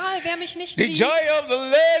ist egal, wer mich nicht The liebt. joy of the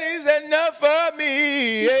Lord is enough for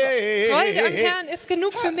me. Freude am Yeah. Herrn ist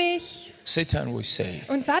genug für mich. Satan will say,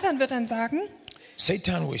 Und Satan wird dann sagen,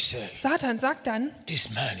 Satan will say, Satan sagt dann,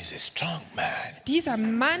 this man is a strong man. dieser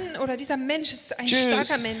Mann oder dieser Mensch ist ein Tschüss.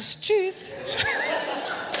 starker Mensch. Tschüss.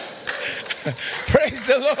 Praise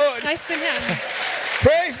the Lord. Preis den Herrn.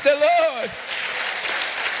 Praise the Lord.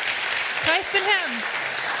 Preis den Herrn.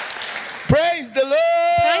 Praise the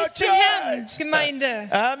Lord. Preis den Herrn, Church. Gemeinde.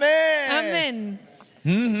 Amen. Amen.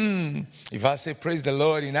 If I say praise the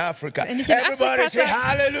Lord in Africa, Wenn ich in everybody Afrika say sage-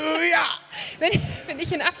 hallelujah. Wenn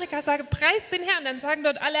ich in Afrika sage, preis den Herrn, dann sagen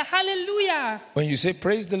dort alle Halleluja. When you say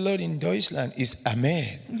praise the Lord in Deutschland, it's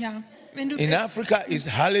Amen. Ja, wenn du In Africa, it's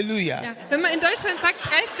hallelujah. ja, wenn man in Deutschland sagt,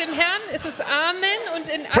 preis dem Herrn, ist es Amen und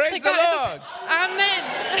in Praise Afrika the ist Lord. es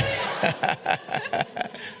Amen.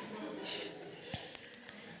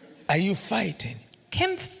 Are you fighting?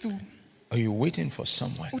 Kämpfst du Are you waiting for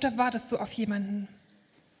someone? oder wartest du auf jemanden?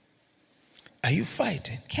 Are you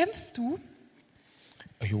fighting? Kämpfst du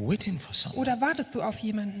Are you waiting for someone Oder wartest du auf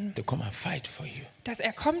jemanden, to come and fight for you? dass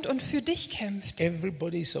er kommt und für dich kämpft?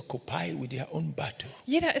 Everybody is occupied with their own battle.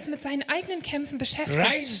 Jeder ist mit seinen eigenen Kämpfen beschäftigt.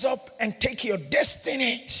 Rise up and take your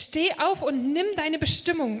destiny Steh auf und nimm deine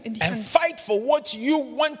Bestimmung in die and Hand. fight for what you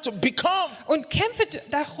want to become. Und kämpfe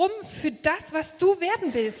darum für das, was du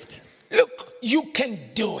werden willst. Look, you can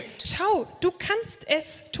do it. Schau, du kannst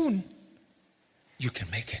es tun. You can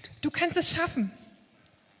make it. Du kannst es schaffen.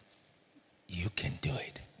 You can do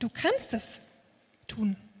it. Du kannst es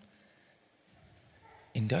tun.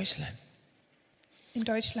 In Deutschland, In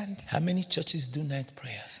Deutschland. how many churches do night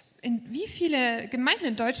prayers? Wie viele Gemeinden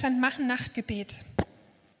in Deutschland machen Nachtgebet?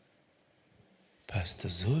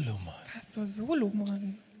 Pastor Solomon. Pastor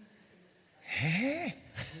Solomon.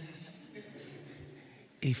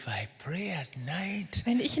 If I pray at night,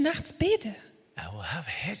 Wenn ich nachts bete, I will have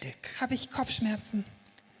a headache. habe ich Kopfschmerzen.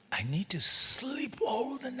 I need to sleep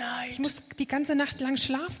all the Ich night. muss die ganze Nacht lang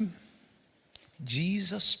schlafen.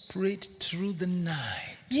 Jesus prayed through the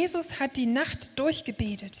night. Jesus hat die Nacht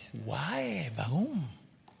durchgebetet. Why? Warum?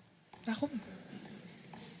 Warum?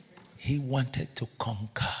 He wanted to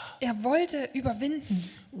conquer. Er wollte überwinden.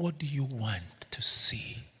 What do you want to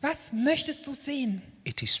see? Was möchtest du sehen?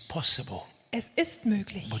 It is possible, Es ist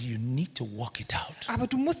möglich, but you need to work it out. aber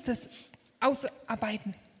du musst es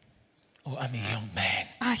ausarbeiten. Oh, I'm a young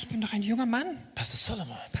man. Ich bin doch ein junger Mann. Pastor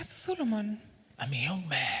Solomon, Pastor Solomon, I'm a young ich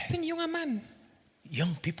man. bin ein junger Mann.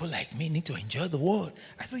 Young people like me need to enjoy the world.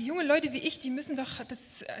 Also junge Leute wie ich, die müssen doch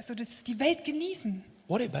die Welt genießen.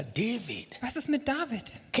 What about David? Was ist mit David?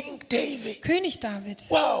 King David. König David.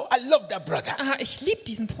 Wow, I love that brother. Ich liebe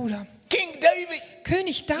diesen Bruder. King David.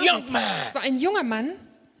 König David. Young man. Das war ein junger Mann.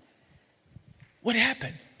 What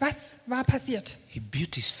happened? Was war passiert? He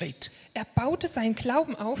built his faith. Er baute seinen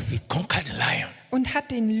Glauben auf He conquered the lion. und hat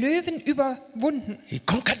den Löwen überwunden. He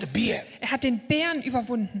conquered the bear. Er hat den Bären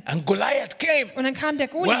überwunden. And Goliath came. Und dann kam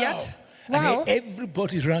der Wow. Goliath. And Wow.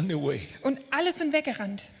 everybody ran away. Und alle sind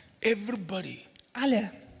weggerannt. Everybody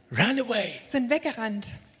Alle ran away. sind weggerannt.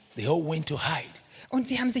 They all went to hide. Und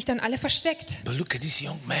sie haben sich dann alle versteckt. But look at this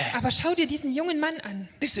young man. Aber schau dir diesen jungen Mann an.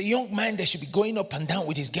 This is a young man that should be going up and down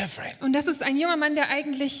with his girlfriend. Und das ist ein junger Mann, der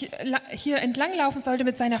eigentlich hier entlanglaufen sollte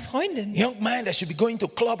mit seiner Freundin. Young man that should be going to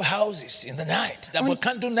clubhouses in the night. That we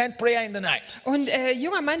can't do night prayer in the night. Und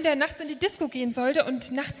junger Mann, der nachts in die Disco gehen sollte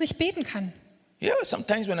und nachts nicht beten kann. Yeah,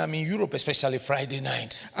 sometimes when I'm in Europe, especially Friday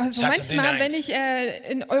night, Also Saturday manchmal, wenn night, ich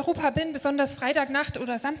in Europa bin, besonders Freitagnacht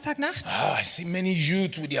oder Samstagnacht, I see many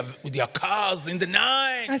youth with their cars in the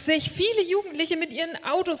night. da sehe ich viele Jugendliche mit ihren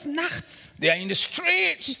Autos nachts. They are in the Die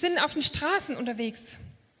streets sind auf den Straßen unterwegs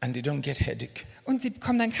and they don't get headache. und sie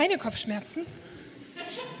bekommen dann keine Kopfschmerzen.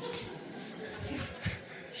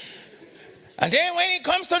 And then when it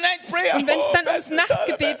comes to night prayer, Und wenn es dann ums Pastor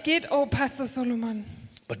Nachtgebet Solomon. geht, oh Pastor Solomon.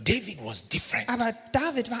 But David was different. Aber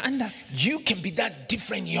David war anders. You can be that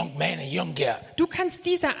different young man and young girl. Du kannst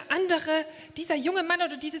dieser junge Mann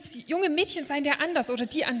oder dieses junge Mädchen sein, der anders oder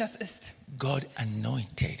die anders ist. God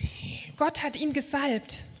anointed him. Gott hat ihn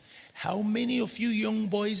gesalbt. How many of you young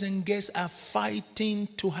boys and girls are fighting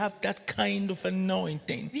to have that kind of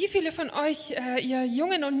anointing? Wie viele von euch, ihr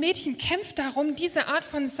Jungen und Mädchen, kämpft darum, diese Art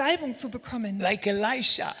von Salbung zu bekommen? Like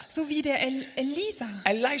Elisha. So wie der Elisa.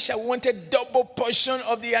 Elisha wanted double portion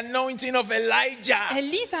of the anointing of Elijah.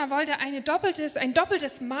 Elisa wollte ein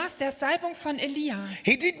doppeltes Maß der Salbung von Elia.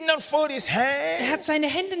 He did not fold his Er hat hands seine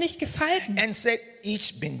Hände nicht gefalten and said,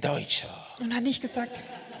 Ich bin Deutscher. und hat nicht gesagt,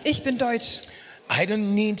 ich bin deutsch. I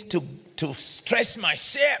don't need to stress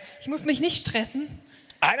myself. Ich muss mich nicht stressen.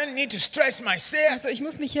 I don't need to stress myself. Also ich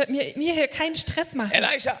muss mir hier keinen Stress machen.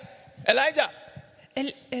 Elijah,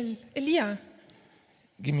 Elia,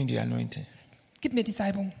 give me the anointing. gib mir die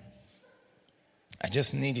Salbung. I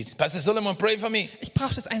just need it. Pastor Solomon, pray for me. Ich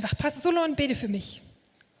brauche das einfach. Pastor Solomon, bete für mich.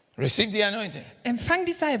 Receive the anointing. Empfang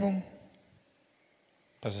die Salbung.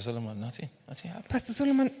 Pastor Solomon, nothing happened. Pastor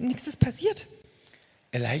Solomon, nichts ist passiert.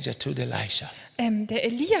 Elijah told Elisha, Der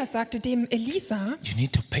Elia sagte dem Elisa, you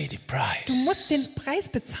need to pay the price. du musst den Preis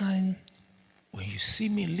bezahlen. When you see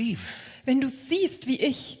me leave, Wenn du siehst, wie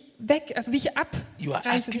ich wie ich you are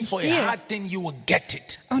abreise, wie asking ich for a gehe. hard thing, you will get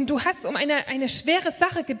it. Und du hast um eine schwere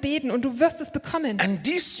Sache gebeten und du wirst es bekommen. And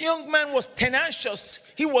this young man was tenacious.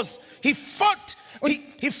 He fought.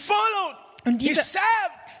 He followed. Und He served.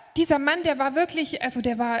 Dieser Mann, der war wirklich,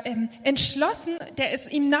 der war entschlossen, der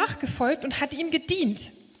ist ihm nachgefolgt und hat ihm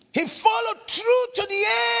gedient. He followed through to the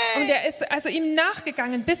Und end. er ist also ihm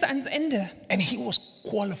nachgegangen bis ans Ende. And he was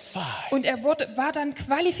qualified. Und er war dann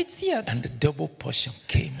qualifiziert. And the double portion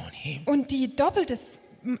came on him. Und die doppeltes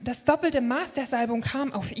das doppelte Maß der Salbung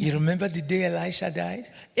kam auf You ihn. remember the day Elisha died?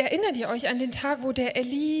 Erinnert ihr euch an den Tag, wo der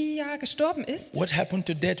Elia gestorben ist? What happened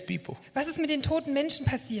to dead people? Was ist mit den toten Menschen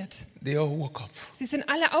passiert? They all woke up. Sie sind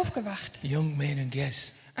alle aufgewacht. Young men and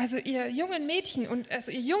guys. Also ihr jungen Mädchen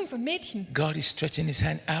ihr Jungs und Mädchen. God is stretching his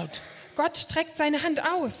hand out. Gott streckt seine Hand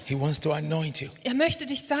aus. He wants to anoint you. Er möchte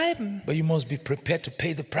dich salben. But you must be prepared to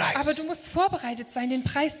pay the Aber price. du musst vorbereitet sein, den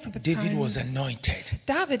Preis zu David was bezahlen. anointed.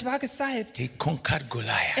 David war gesalbt. He conquered Er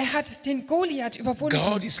Goliath. hat den Goliath überwunden.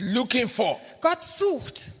 God is looking for Gott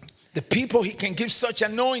sucht the people he can give such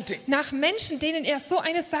anointing nach Menschen, denen er so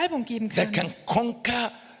eine Salbung geben that kann. can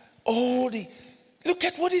conquer all the. Look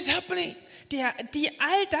at what is happening. Die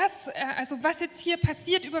all das, also was jetzt hier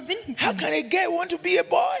passiert, überwinden How kann. can a girl want to be a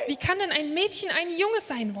boy? Wie kann denn ein Mädchen ein Junge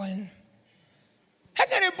sein wollen? How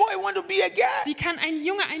can a boy want to be a girl? Wie kann ein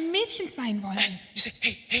Junge ein Mädchen sein wollen? You say,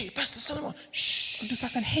 hey, Pastor Solomon, shh. Und du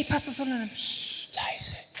sagst dann, hey, Pastor Solomon, psch,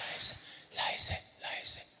 Leise.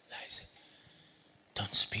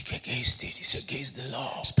 Don't speak against it. It's against the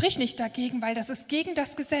law. sprich nicht dagegen, weil das ist gegen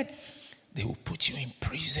das Gesetz. They will put you in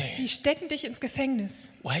prison. Sie stecken dich ins Gefängnis.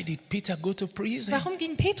 Why did Peter go to prison? Warum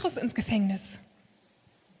ging Petrus ins Gefängnis?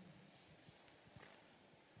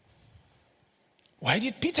 Why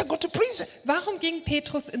did Peter go to prison? Warum ging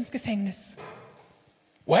Petrus ins Gefängnis?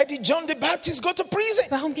 Why did John the Baptist go to prison?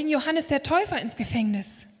 Warum ging Johannes der Täufer ins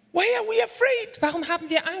Gefängnis? Why are we afraid? Warum haben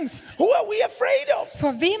wir Angst? Who are we afraid of?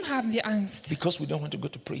 Vor wem haben wir Angst? Because we don't want to go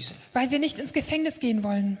to prison. Weil wir nicht ins Gefängnis gehen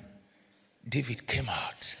wollen. David came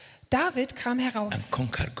out David kam and heraus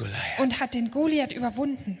conquered Goliath. und hat den Goliath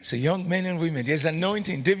überwunden. So young men and women, there's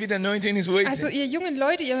anointing. David anointing is waiting. Also ihr jungen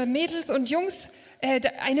Leute, ihr Mädels und Jungs,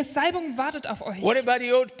 eine Salbung wartet auf euch. What about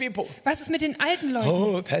the old people? Was ist mit den alten Leuten?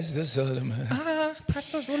 Oh, Pastor Solomon, Ach,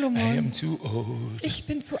 Pastor I Solomon, am too old. ich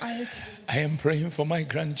bin zu alt. I am praying for my Ich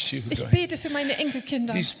grandchildren. bete für meine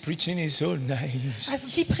Enkelkinder. This preaching is so nice. Also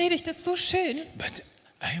die Predigt ist so schön, But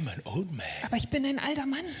I am an old man. aber ich bin ein alter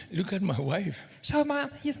Mann. Look at my wife. Schau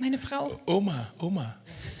mal, hier ist meine Frau. Oma.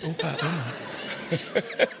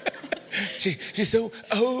 She's so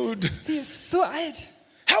old. Sie ist so alt.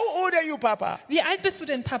 How old are you, Papa? Wie alt bist du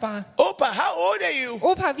denn, Papa? Opa, how old are you?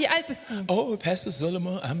 Opa, wie alt bist du? Oh, Pastor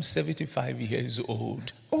Solomon, I'm 75 years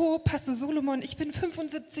old. Oh, Pastor Solomon, ich bin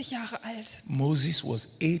 75 Jahre alt. Moses was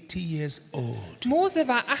 80 years old Mose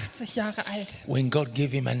war 80 Jahre alt, when God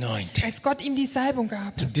gave him anointing als Gott ihm die Salbung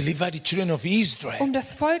gab, to deliver the children of Israel um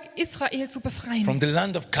das Volk Israel zu befreien from the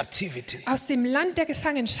land of captivity. aus dem Land der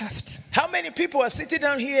Gefangenschaft. How many people are sitting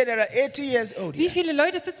down here that are 80 years old? Wie viele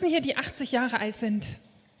Leute sitzen hier, die 80 Jahre alt sind?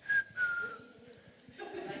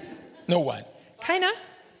 No one. Keiner?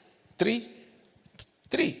 Three?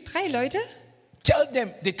 3 Leute? Tell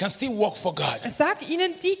them they can still work for God. Sag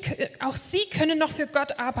ihnen, auch sie können noch für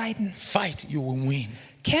Gott arbeiten. Fight, you will win.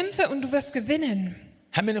 Kämpfe und du wirst gewinnen.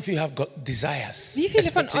 How many of you have got desires? Wie viele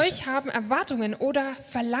von expectations? euch haben Erwartungen oder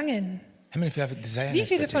Verlangen? How many of you have a desire and Wie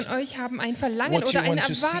viele von expectation? euch haben ein Verlangen What you oder eine want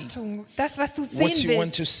to see. Erwartung? Das, was du What sehen you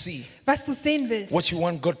want to willst. see, Was du sehen willst. what you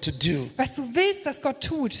want God to do, Was du willst, dass Gott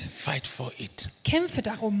tut. fight for it. Kämpfe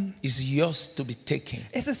darum. It's yours to be taken.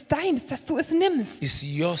 Es ist deins, dass du es nimmst. It's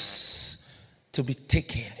yours to be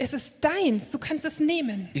taken. Es ist deins, du kannst es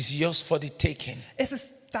nehmen. It's yours for the taking. Es ist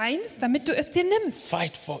deins, damit du es dir nimmst.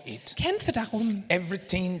 Fight for it. Kämpfe darum.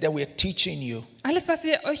 Everything that we're teaching you, Alles, was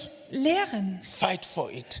wir euch lehren, fight for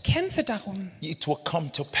it. kämpfe darum. It will come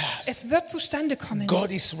to pass. Es wird zustande kommen.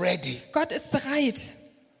 God is ready. Gott ist bereit.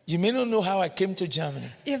 You may not know how I came to Germany.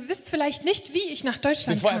 Ihr wisst vielleicht nicht, wie ich nach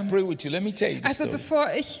Deutschland Before I kam. pray with you, let me tell you the Also story.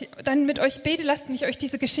 bevor ich dann mit euch bete, lasst mich euch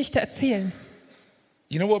diese Geschichte erzählen.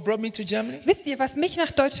 You know what brought me to Germany? Wisst ihr, was mich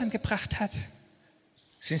nach Deutschland gebracht hat?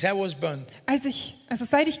 Since I was born,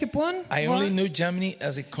 Seit ich geboren I only war, knew Germany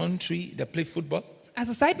as a country that played football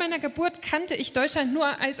also seit meiner Geburt kannte ich Deutschland nur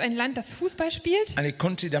als ein Land, das Fußball spielt and a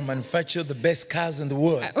country that manufactured the best cars in the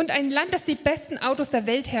world. und ein Land, das die besten Autos der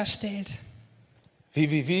Welt herstellt.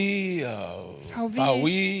 VW, VW.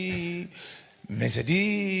 VW,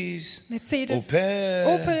 Mercedes, Mercedes, Opel.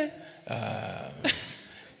 Opel.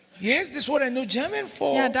 Yes, this is what I know German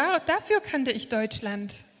for. Ja, dafür kannte ich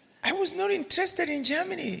Deutschland. I was not interested in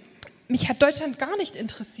Germany Mich hat Deutschland gar nicht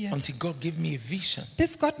interessiert, until God gave me a vision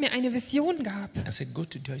bis Gott mir eine Vision gab and said, go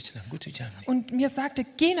to Deutschland, go to Germany. und mir sagte,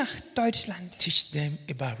 geh nach Deutschland, Teach them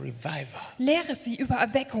about revival. lehre sie über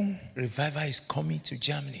Erweckung. Revival is coming to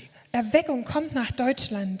Germany. Erweckung kommt nach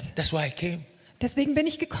Deutschland. That's why I came. Deswegen bin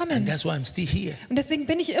ich And gekommen that's why I'm still here. und deswegen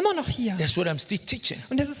bin ich immer noch hier. That's what I'm still teaching.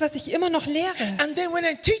 Und das ist, was ich immer noch lehre. And then when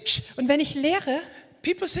I teach, Und wenn ich lehre,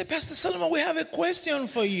 people say, Pastor Solomon, we have a question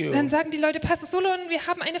for you. dann sagen die Leute, Pastor Solomon, wir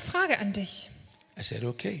haben eine Frage an dich. I I said,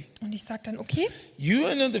 okay. Und ich sage dann, okay, You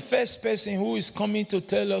are not the first person who is coming to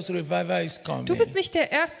tell us revival is coming. du bist nicht die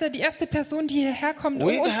erste Person, die hierher kommt, um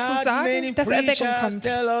We've uns zu had many sagen, dass Erweckung preachers kommt.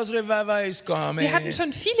 tell us revival is coming. Wir hatten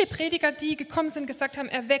schon viele Prediger, die gekommen sind, gesagt haben,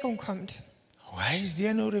 Erweckung kommt. Why is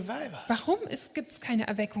there no revival? Warum gibt es keine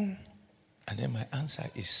Erweckung? And then my answer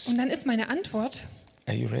is, Und dann ist meine Antwort,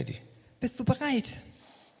 are you ready? bist du bereit?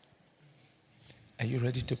 Are you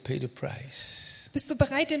ready to pay the price? Bist du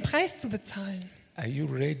bereit, den Preis zu bezahlen? Are you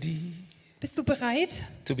ready Bist du bereit,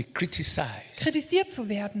 to be criticized? kritisiert zu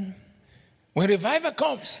werden? When revival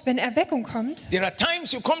comes, Wenn Erweckung kommt, there are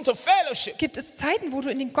times you come to fellowship. gibt es Zeiten, wo du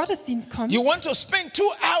in den Gottesdienst kommst. You want to spend 2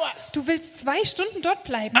 hours, Du willst 2 Stunden dort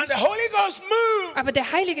bleiben, and the Holy Ghost moves. aber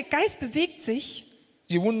der Heilige Geist bewegt sich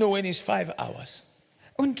You won't know when it's 5 hours.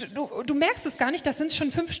 und du merkst es gar nicht, das sind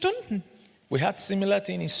schon 5 Stunden. We had similar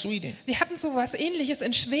thing in Sweden. Wir hatten so was Ähnliches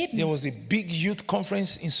in There Schweden. was a big youth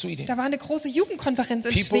conference in Sweden. Da war eine große Jugendkonferenz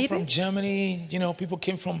in People from Schweden, Germany, people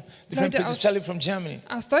came from different Leute places, aus- especially from Germany.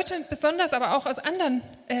 aus Deutschland besonders, aber auch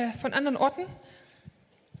von anderen Orten.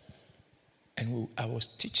 And I was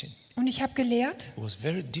teaching. Und ich habe gelehrt It was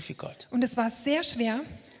very difficult, und es war sehr schwer,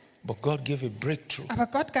 but God gave a breakthrough. aber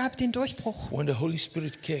Gott gab den Durchbruch. When the Holy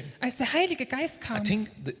Spirit came, Als der Heilige Geist I kam,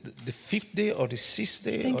 think the 5th day or the 6th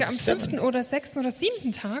day ich or denke the am 7th 5. day, oder 6. oder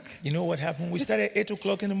 7. Tag, you know what happened? We started at 8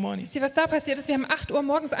 o'clock in the morning. wisst ihr, was da passiert ist? Wir haben 8 Uhr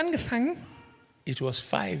morgens angefangen It was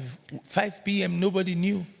 5 p.m. Nobody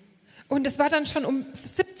knew. und es war dann schon um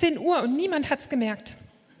 17 Uhr und niemand hat es gemerkt.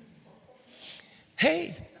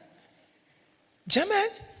 Hey, German,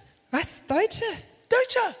 Was? Deutsche?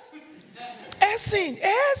 Deutscher, Essen,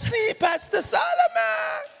 Pastor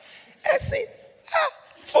Solomon, Essen,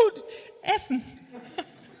 food, Essen.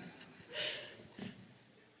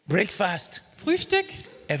 breakfast. Frühstück?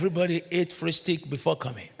 Everybody ate Frühstück before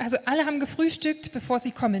coming. Also alle haben gefrühstückt, bevor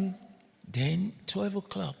sie kommen. Then 12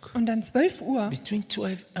 o'clock, Und dann 12 Uhr, between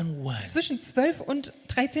 12 and 1, zwischen 12 und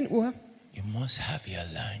 13 Uhr, you must have your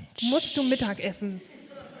lunch. musst du Mittag essen.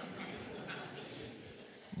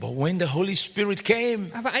 But when the Holy Spirit came,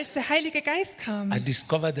 Aber als der Heilige Geist kam, I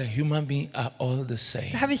discovered that human beings are all the same.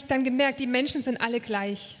 da habe ich dann gemerkt, die Menschen sind alle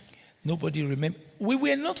gleich. Nobody remember. We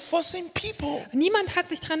were not forcing people. Niemand hat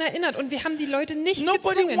sich daran erinnert und wir haben die Leute nicht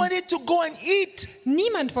Nobody gezwungen. wanted to go and eat.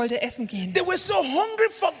 Niemand wollte essen gehen. They were so hungry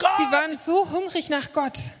for Sie God. waren so hungrig nach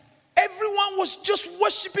Gott. Everyone was just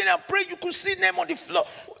worshiping and praying. You could see them on the floor,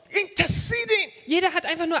 interceding. Jeder hat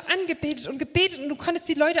einfach nur angebetet und gebetet und du konntest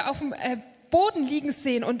die Leute auf dem Boden liegen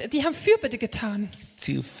sehen und die haben Fürbitte getan.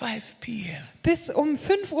 Till 5 p.m. Bis um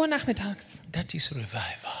 5 Uhr nachmittags. That is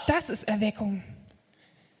revival. Das ist Erweckung.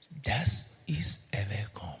 That is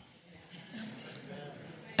Erweckung.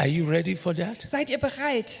 Are you ready for that? Seid ihr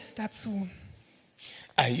bereit dazu?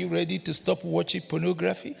 Are you ready to stop watching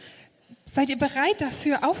pornography? Seid ihr bereit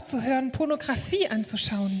dafür aufzuhören, Pornografie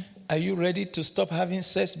anzuschauen? Are you ready to stop having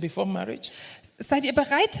sex before marriage? Seid ihr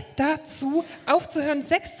bereit dazu, aufzuhören,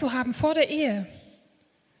 Sex zu haben vor der Ehe?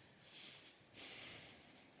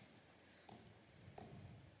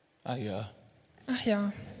 Ah, yeah. Ach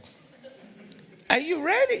ja. Are you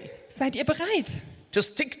ready Seid ihr bereit, to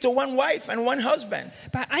stick to one wife and one husband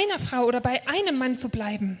bei einer Frau oder bei einem Mann zu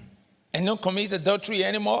bleiben and not commit adultery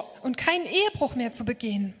anymore? und keinen Ehebruch mehr zu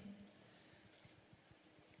begehen?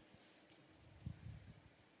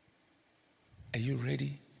 Are you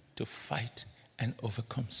ready to fight and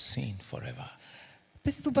overcome sin forever?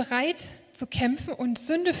 Bist du bereit zu kämpfen und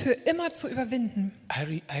Sünde für immer zu überwinden?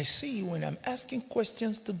 I see when I'm asking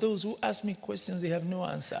questions to those who ask me questions, they have no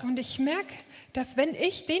answer. Und ich merke, dass wenn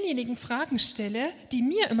ich denjenigen Fragen stelle, die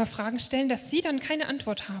mir immer Fragen stellen, dass sie dann keine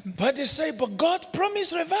Antwort haben. But they say, but God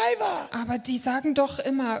promised revival. Aber die sagen doch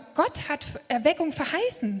immer, Gott hat Erweckung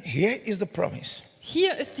verheißen. Here is the promise.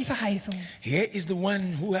 Hier ist die Verheißung. Here is the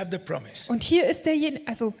one who have the promise. Und hier ist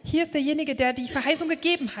derjenige, der die Verheißung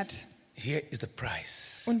gegeben hat. Here is the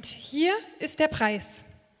price. Und hier ist der Preis.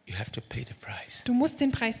 You have to pay the price. Du musst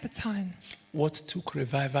den Preis bezahlen. What took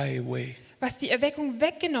revival away, Was die Erweckung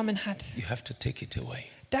weggenommen hat, you have to take it away.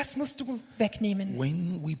 das musst du wegnehmen.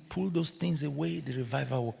 When we pull those things away, the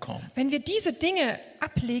revival will come. Wenn wir diese Dinge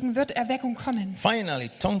ablegen, wird Erweckung kommen. Finally,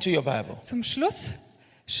 turn to your Bible. Zum Schluss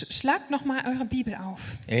schlagt nochmal eure Bibel auf.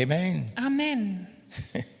 Amen. Amen.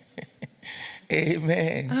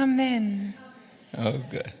 Amen. Amen. Oh,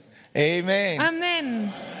 God. Amen.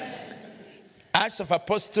 Amen. Acts of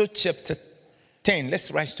Apostles, chapter 10.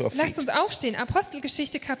 Let's rise to our Lasst feet. uns aufstehen.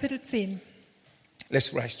 Apostelgeschichte, Kapitel 10.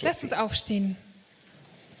 Let's rise to our Lasst uns feet. aufstehen.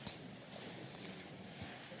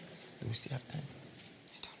 Do we still have time?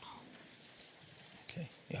 Okay,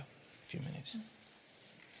 yeah, a few minutes.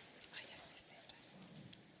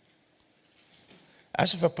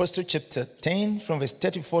 Acts of Apostles chapter 10 from verse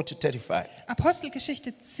 34 to 35.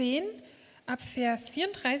 Apostelgeschichte 10 ab Vers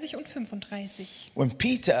 34 und 35. When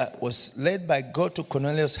Peter was led by God to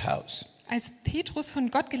Cornelius' house, Als Petrus von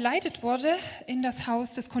Gott geleitet wurde in das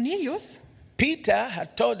Haus des Cornelius, Peter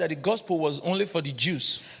had thought that the gospel was only for the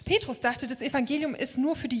Jews. Petrus dachte, das Evangelium ist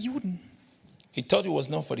nur für die Juden. He thought it was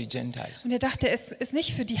not for the Gentiles. Und er dachte, es ist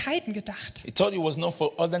nicht für die Heiden gedacht. He thought it was not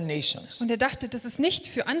for other nations. Und er dachte, das ist nicht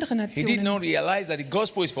für andere He did Nationen. not realize that the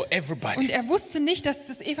gospel is for Und everybody. er wusste nicht, dass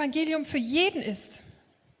das Evangelium für jeden ist.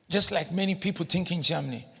 Just like many people think in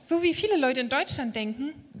Germany, So wie viele Leute in Deutschland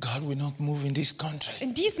denken, God will not move in this country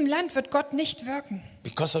in diesem Land wird Gott nicht wirken.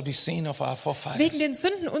 because of the sin of our Wegen forefathers. den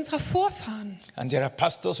Sünden unserer Vorfahren. And there are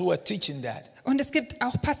pastors who are teaching that Und es gibt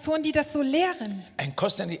auch Pastoren, die das so lehren and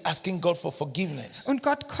constantly asking God for forgiveness. und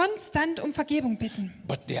Gott konstant um Vergebung bitten.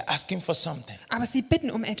 But they are asking for something. Aber sie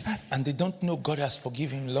bitten um etwas. And they don't know God has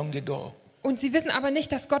forgiven him long ago. Und sie wissen aber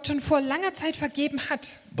nicht, dass Gott schon vor langer Zeit vergeben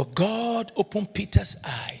hat. But God opened Peter's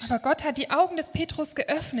eyes. Aber Gott hat die Augen des Petrus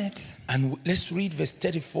geöffnet. And let's read verse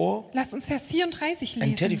 34. Lasst uns Vers 34 And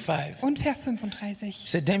lesen 35. und Vers 35.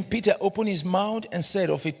 So then Peter opened his mouth and said,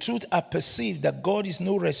 of a truth I perceive that God is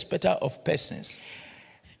no respecter of persons.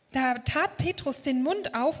 Da tat Petrus den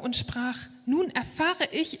Mund auf und sprach, nun erfahre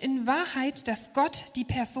ich in Wahrheit, dass Gott die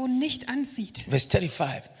Person nicht ansieht. Verse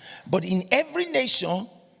 35. But in every nation,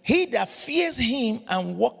 he that fears him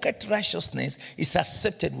and walketh righteousness is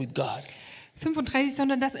accepted with God. 35,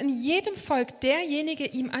 sondern dass in jedem Volk derjenige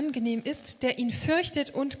ihm angenehm ist, der ihn fürchtet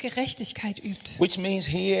und Gerechtigkeit übt. Which means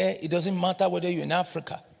here, it doesn't matter whether you're in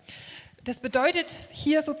Africa, Das bedeutet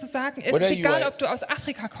hier sozusagen, es Whether ist you egal, are- ob du aus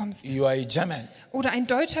Afrika kommst you are a German, oder ein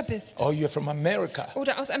Deutscher bist or you're from America.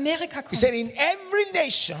 oder aus Amerika He kommst, said, in every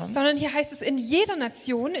nation, sondern hier heißt es, in jeder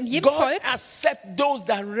Nation, in jedem God Volk accepts those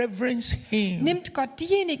that reverence him. nimmt Gott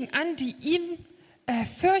diejenigen an, die ihn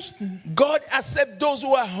fürchten. God accepts those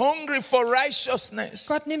who are hungry for righteousness.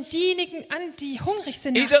 Gott nimmt diejenigen an, die hungrig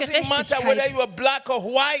sind It nach doesn't matter whether Gerechtigkeit. you are black or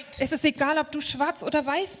white. Es ist egal, ob du schwarz oder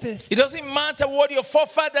weiß bist. It doesn't matter what your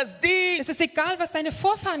forefathers did. Es ist egal, was deine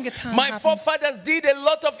Vorfahren getan My haben. forefathers did a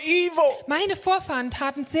lot of evil. Meine Vorfahren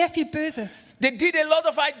taten sehr viel Böses. They did a lot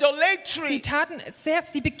of idolatry.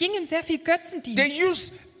 Sie begingen sehr viel Götzendienst. They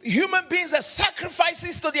used human beings as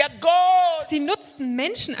sacrifices to their gods. Sie nutzten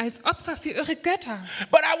Menschen als Opfer für ihre Götter.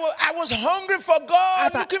 But I was hungry for God,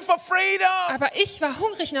 Aber- looking for freedom. Aber ich war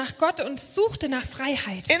hungrig nach Gott und suchte nach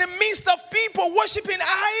Freiheit. In the midst of people worshiping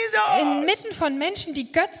idols. Inmitten von Menschen,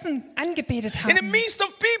 die Götzen angebetet In the haben. midst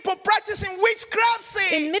of people practicing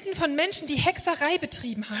witchcraft. Inmitten von Menschen, die Hexerei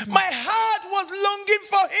betrieben haben. My heart was longing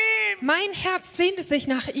for him. Mein Herz sehnte sich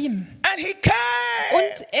nach ihm. And he came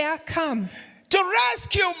Und er kam, to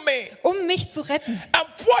rescue me um mich zu retten.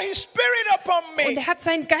 and pour his spirit upon Und me. er hat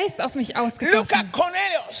seinen Geist auf mich Look ausgegossen. at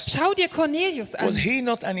Cornelius. Schau dir Cornelius Was an. he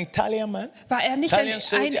not an Italian man? War er nicht Italian ein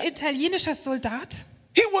soldier? italienischer Soldat?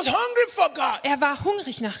 He was hungry for God. Er war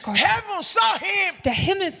hungrig nach Gott. Heaven saw him. Der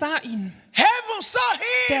Himmel sah ihn. Heaven saw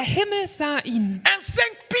Der him Himmel sah ihn and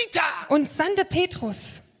sent Peter. und sandte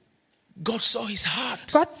Petrus. God saw his heart.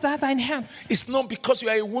 Gott sah sein Herz. It's not because you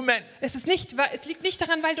are a woman. Es liegt nicht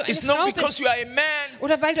daran, weil du eine It's not Frau because bist you are a man.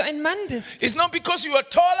 oder weil du ein Mann bist. It's not because you are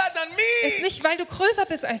taller than Es ist me. nicht, weil du größer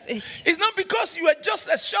bist als ich It's not because you are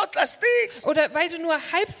just as short as sticks. oder weil du nur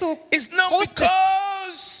halb so It's not groß bist.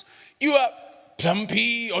 because you are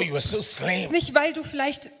plumpy or you are so Es ist slim. nicht, weil du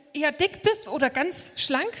vielleicht eher dick bist oder ganz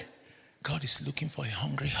schlank. God is looking for a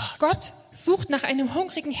hungry heart, Gott sucht nach einem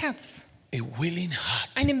hungrigen Herz, a willing heart,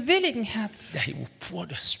 einem willigen Herz, that he will pour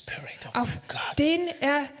the spirit of auf God. den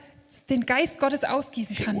er den Geist Gottes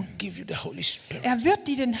ausgießen He will kann. give you the Holy Spirit. Er wird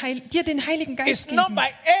dir den Heiligen It's Geist not geben.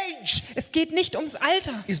 by age, Es geht nicht ums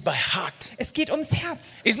Alter, it's by heart. es geht ums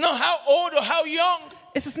Herz. It's not how old or how young,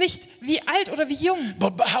 Es ist nicht, wie alt oder wie jung,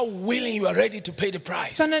 but by how willing you are ready to pay the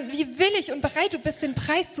price. sondern wie willig und bereit du bist, den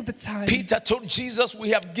Preis zu bezahlen. Peter told Jesus,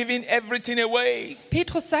 we have given everything away.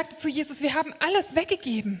 Petrus sagte zu Jesus, wir haben alles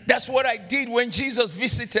weggegeben. That's what I did when Jesus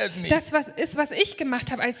visited me. Das was ich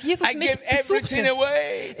gemacht habe, als Jesus I mich gave everything besuchte.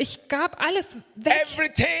 away. Ich gab alles weg,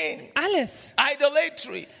 Everything. alles.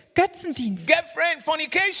 Idolatry, Götzendienst. girlfriend,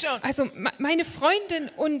 fornication, Also meine Freundin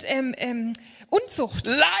und Unzucht,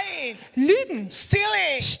 lying, Lügen,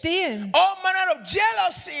 stealing, Stehlen, all manner of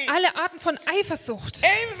jealousy, alle Arten von Eifersucht,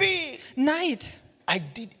 envy. Neid. I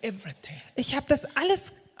did everything. Ich habe das alles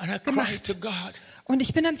And I cried gemacht. to God, Und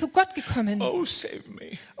ich bin dann zu Gott gekommen. oh, save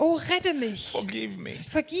me, Oh, rette mich. forgive me.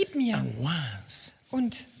 Vergib mir. And once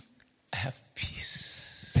Und I have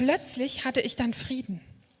peace. plötzlich hatte ich dann Frieden.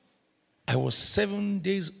 I was 7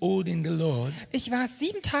 days old in the Lord, Ich war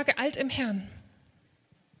 7 Tage alt im Herrn.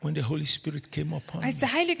 when the Holy Spirit came upon als me.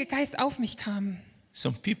 der Heilige Geist auf mich kam.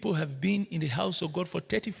 Some people have been in the house of God for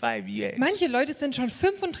 35 years. Manche Leute sind schon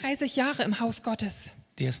 35 Jahre im Haus Gottes.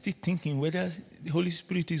 They are still thinking whether the Holy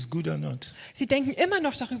Spirit is good or not. Sie denken immer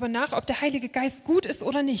noch darüber nach, ob der Heilige Geist gut ist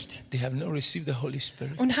oder nicht They have not received the Holy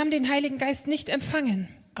Spirit. und haben den Heiligen Geist nicht empfangen.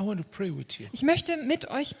 I want to pray with you. Ich möchte mit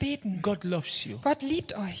euch beten. God loves you. Gott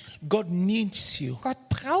liebt euch. God needs you. Gott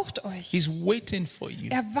braucht euch. He's waiting for you.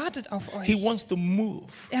 Er wartet auf euch. He wants to move.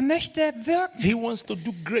 Er möchte wirken. He wants to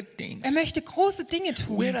do great things. Er möchte große Dinge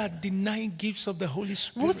tun. Where are the 9 gifts of the Holy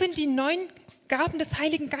Wo Spirit? sind die 9 Gaben des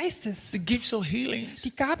Heiligen Geistes? The gifts of healing,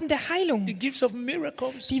 Die Gaben der Heilung, the gifts of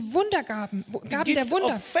miracles, die Wundergaben, the Gaben der gifts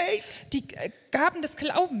Wunder, of faith, die Gaben des the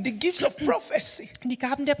Glaubens, gifts of prophecy, die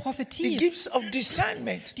Gaben der the Prophetie, gifts of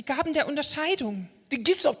discernment, die Gaben der Unterscheidung the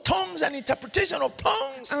gifts of tongues and interpretation of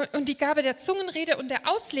tongues. und die Gabe der Zungenrede und der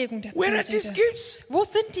Auslegung der Where are these Zungenrede. gifts? Wo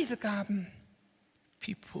sind diese Gaben?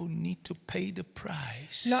 People need to pay the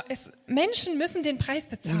price. Menschen müssen den Preis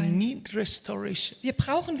We bezahlen. need restoration. Wir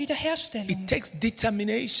brauchen Wiederherstellung. It takes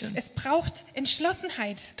determination Es braucht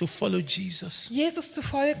Entschlossenheit, to follow Jesus, Jesus zu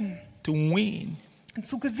folgen to win. und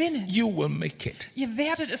zu gewinnen. You will make it, Ihr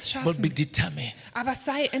werdet es but be schaffen, determined. aber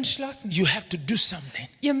sei entschlossen. You have to do something.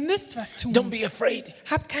 Ihr müsst was Don't tun. be afraid.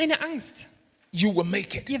 Habt keine Angst. You will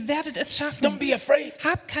make it. Ihr werdet es Don't schaffen. be afraid.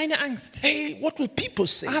 Habt keine Angst. Hey, what will people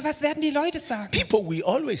say? Was werden die Leute sagen? People will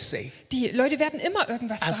always say, Die Leute werden immer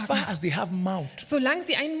irgendwas as far sagen, as they have mouth, solange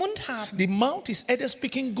sie einen Mund haben. the mouth is either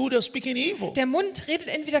speaking good or speaking evil. Der Mund redet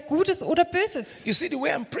entweder Gutes oder Böses. You see the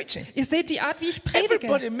way I'm preaching? Ihr seht die Art, wie ich predige.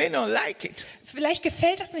 Everybody may not like it. Vielleicht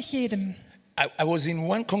gefällt das nicht jedem. I was in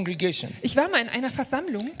one congregation Ich war mal in einer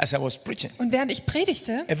Versammlung as I was preaching. und während ich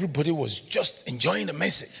predigte, Everybody was just enjoying the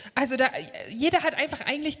message. also jeder hat einfach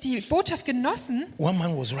eigentlich die Botschaft genossen. One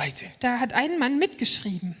man was writing. Da hat ein Mann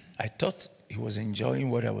mitgeschrieben. I thought he was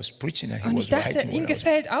enjoying what I was preaching and he Und was ich dachte, writing ihm what I was.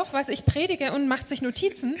 gefällt auch, was ich predige und macht sich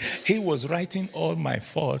Notizen. He was writing all my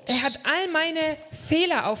faults, Er hat all meine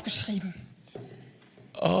Fehler aufgeschrieben,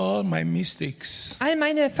 all my mistakes. all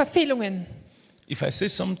meine Verfehlungen. If I say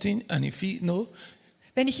something and if he no,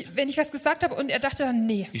 Wenn ich was gesagt habe und er dachte dann,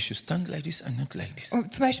 nee. you should stand like this and not like this.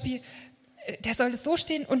 Und zum Beispiel, der sollte so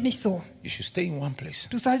stehen und nicht so. You should stay in one place.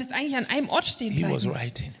 Du solltest eigentlich an einem Ort stehen He was bleiben.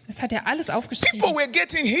 writing. Das hat er alles People aufgeschrieben. were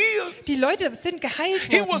getting healed. Die Leute sind geheilt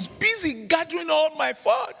He was worden. busy gathering all my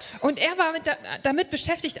faults. Und er war damit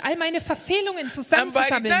beschäftigt, all meine Verfehlungen And by the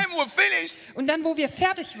zusammenzusammeln. time we finished, Und dann, wo wir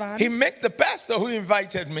fertig he waren, met the pastor who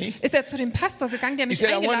invited me. ist er zu dem Pastor gegangen, der He mich said,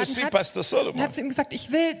 I want to eingeladen see hat. Pastor Und Solomon. hat zu ihm gesagt,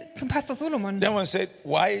 ich will zum Pastor Solomon. That one said,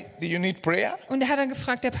 why do you need prayer? Und er hat dann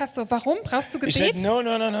gefragt, der Pastor, warum brauchst du He said, Gebet? no,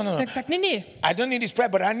 no, no, no, Er no. hat gesagt, nee, I don't need his prayer,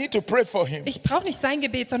 but I need to pray for him. ich brauche nicht sein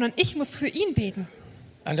Gebet, sondern ich muss für ihn beten.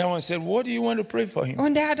 And that one said, what do you want to pray for him?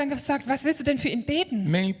 Und er hat dann gesagt, was willst du denn für ihn beten?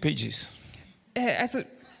 Many pages.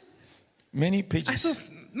 Many pages.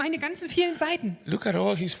 Meine ganzen vielen Seiten. Look at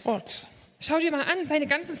all his faults. Schau dir mal an, seine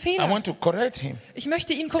ganzen I Fehler. want to correct him. Ich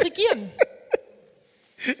möchte ihn korrigieren.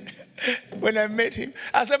 When I met him,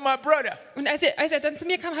 I said, my brother. Und als er dann zu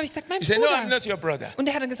mir kam, habe ich gesagt, mein He said, no, I'm Bruder. not your brother. Und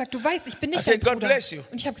er hat dann gesagt, du weißt, ich bin I nicht said, dein God Bruder. bless you.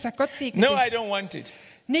 Und ich habe gesagt, Gott segne No, I dich. don't want it.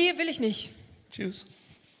 Nee, will ich nicht. Choose.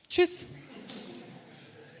 Tschüss.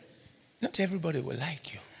 Not everybody will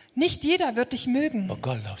like you, Nicht jeder wird dich mögen, but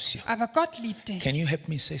God loves you. aber Gott liebt dich. Can you help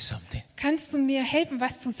me say something? Kannst du mir helfen,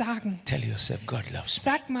 was zu sagen? Tell yourself, God loves me.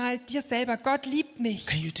 Sag mal dir selber, Gott liebt mich.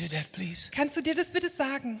 Can you do that, please? Kannst du dir das bitte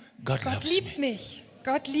sagen? God Gott loves liebt mich.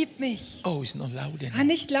 Gott liebt mich. Oh, it's not loud enough.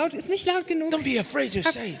 Nicht laut, ist nicht laut genug. Don't be afraid to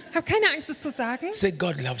say it. Hab keine Angst, es zu sagen. Say,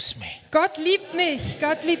 God loves me. Gott liebt mich.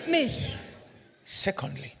 Gott liebt mich.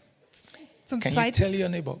 Secondly, Zum can you tell Zweiten your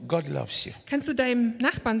neighbor, God loves you? kannst du deinem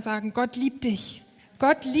Nachbarn sagen, Gott liebt dich.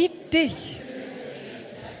 Gott liebt dich.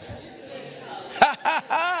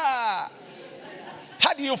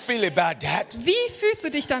 How do you feel about that? Wie fühlst du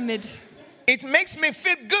dich damit? It makes me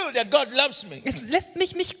feel good that God loves me. Es lässt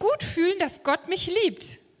mich gut fühlen, dass Gott mich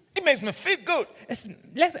liebt. It makes me feel good. Es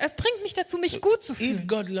bringt mich dazu, mich gut zu If fühlen.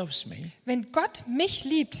 God loves me Wenn Gott mich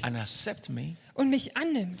liebt and accepts me, und mich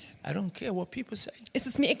annimmt, I don't care what people say. ist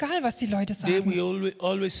es mir egal, was die Leute They sagen. will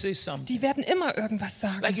always say something. Die werden immer irgendwas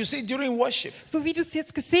sagen. Like you see during worship. So wie du es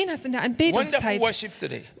jetzt gesehen hast in der Wonderful Anbetungszeit. worship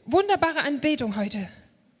today. Wunderbare Anbetung heute.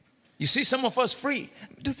 You see some of us free.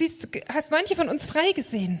 Du hast manche von uns frei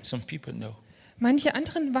gesehen. Some people know. Manche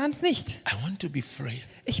anderen waren es nicht. I want to be free.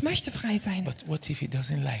 Ich möchte frei sein. But what if he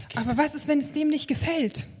doesn't like it? Aber was ist, wenn es dem nicht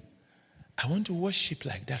gefällt? I want to worship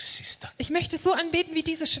like that sister. Ich möchte so anbeten wie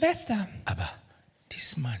diese Schwester. Aber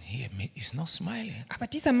this man here is not smiling. Aber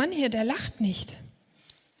dieser Mann hier, der lacht nicht.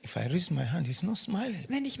 If I raise my hand, he's not smiling.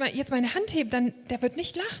 Wenn ich jetzt meine Hand hebe, dann der wird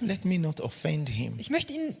nicht lachen. Let me not offend him. Ich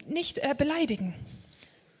möchte ihn nicht beleidigen.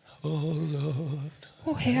 Oh Lord.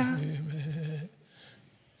 Oh Herr.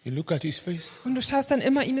 You look at his face. Und du schaust dann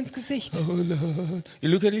immer ihm ins Gesicht. Oh Lord. You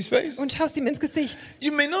look at his face. Und schaust ihm ins Gesicht.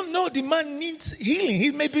 You may not know the man needs healing.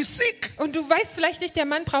 He may be sick. Und du weißt vielleicht nicht, der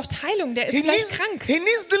Mann braucht Heilung, der ist vielleicht krank. He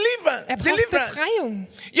needs Er braucht Befreiung.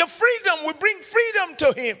 Your freedom will bring freedom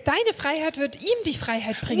to him. Deine Freiheit wird ihm die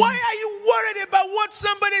Freiheit bringen. Why are you worried about what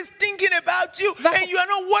somebody is thinking about you and you are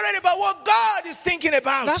not worried about what God is thinking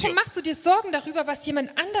about you? Warum machst du dir Sorgen darüber, was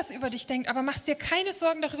jemand anders über dich denkt, aber machst dir keine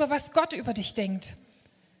Sorgen darüber, was Gott über dich denkt?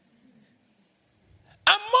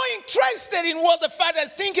 I'm more interested in what the Father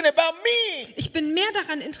is thinking about me. Ich bin mehr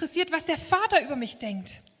daran interessiert, was der Vater über mich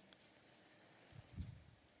denkt.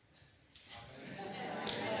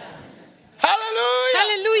 Hallelujah.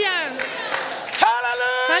 Halleluja!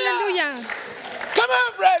 Hallelujah. Halleluja! Come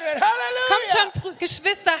on, brethren. Hallelujah. Kommt schon,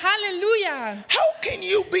 Geschwister, Halleluja! How can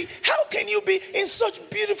you be in such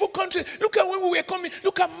beautiful country? Look at when we were coming.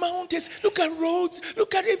 Look at mountains. Look at roads.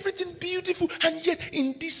 Look at everything beautiful. And yet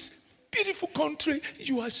in this beautiful country,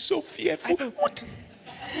 you are so fearful. Also- What?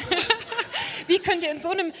 Wie könnt ihr in so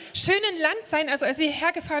einem schönen Land sein? Also als wir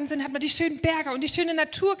hierher gefahren sind, hat man die schönen Berge und die schöne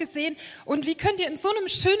Natur gesehen. Und wie könnt ihr in so einem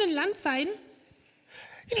schönen Land sein?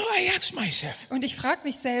 You know, I ask myself, Und ich frage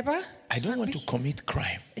mich selber, I don't want to commit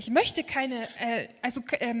crime. ich möchte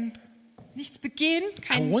nichts begehen, I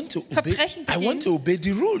kein want to Verbrechen obey begehen.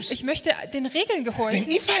 the rules. Ich möchte den Regeln Then gehorchen.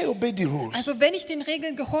 if I obey the rules, Also wenn ich den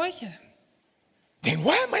Regeln gehorche, then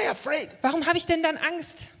why am I afraid? warum habe ich denn dann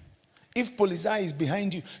Angst? If police is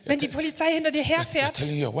behind you, Wenn die Polizei hinter dir you're herfährt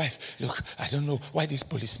telling your wife, look, I don't know why this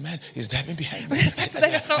policeman is driving behind me. und dann sagst du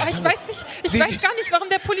deiner Frau, ich weiß gar nicht, warum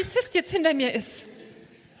der Polizist jetzt hinter mir ist.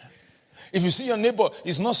 If you see your neighbor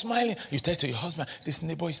is not smiling, you tell to your husband, this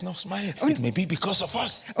neighbor is not smiling. It may be because of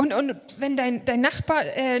us. Und wenn dein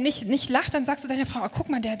Nachbar nicht lacht, dann sagst du deiner Frau, guck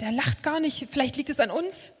mal, der lacht gar nicht, vielleicht liegt es an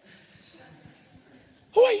uns.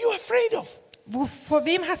 Who are you afraid of? Vor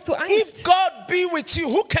wem hast du If Angst? God be with you,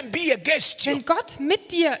 who can be against you? Wenn Gott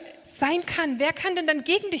mit dir sein kann, wer kann denn dann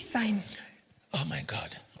gegen dich sein? Oh my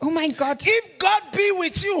God. Oh mein Gott, If God be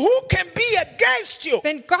with you, who can be against you?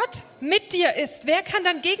 wenn Gott mit dir ist, wer kann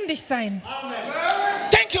dann gegen dich sein?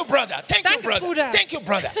 Thank you, brother. Thank you, Danke, brother. Bruder. Thank you,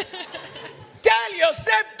 brother. Tell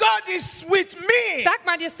yourself, God is with me. Sag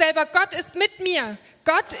mal dir selber, Gott ist mit mir.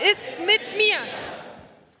 Gott ist mit mir.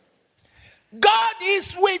 God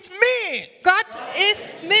is with me. Gott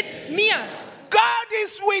ist mit mir. God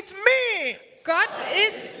is with me. Gott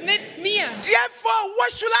ist mit mir. Therefore,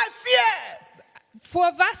 what should I fear?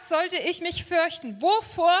 Vor was sollte ich mich fürchten?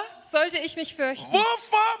 Wovor sollte ich mich fürchten?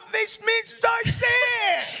 Wherefore this means don't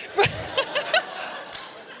say.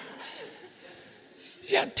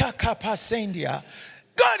 Yantakapa Sendia.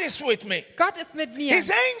 God is with me. Gott ist mit mir.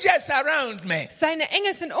 His angels around me. Seine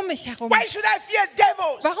Engel sind um mich herum. Why should I fear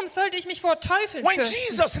devils? Warum sollte ich mich vor Teufeln When fürchten?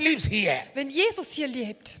 Jesus lives here, Wenn Jesus hier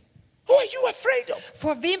lebt, who are you afraid of?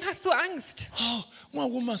 vor wem hast du Angst? Oh,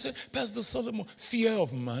 one woman said, Pastor Solomon, fear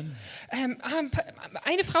of man.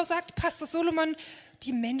 Eine Frau sagt, Pastor Solomon,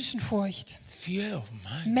 die Menschenfurcht. Fear of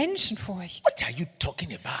man? Menschenfurcht. What are you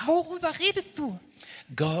talking about? Worüber redest du?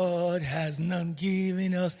 God has not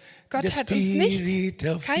given us Gott the hat uns spirit nicht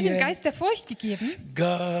of keinen fear. Geist der Furcht gegeben.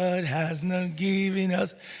 God has not given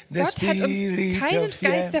us the Gott hat uns spirit keinen of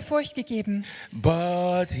fear, Geist der Furcht gegeben.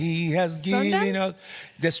 but He has given us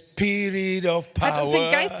the spirit of Hat uns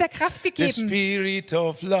den Geist power, der Kraft the gegeben spirit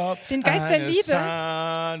of love, Den Geist and der a Liebe.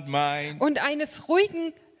 sound mind. und eines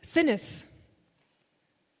ruhigen Sinnes.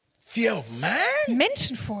 Fear of man?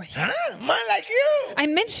 Menschenfurcht. Huh? Man like you?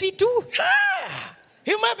 Ein Mensch wie du. Ah,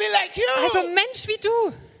 he might be like you. Also ein Mensch wie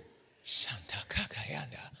du. Shanta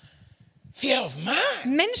kakayanda. Fear of man?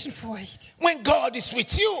 Menschenfurcht. When God is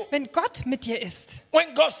with you, Wenn Gott mit dir ist.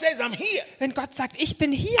 when God says I'm here, Wenn Gott sagt, ich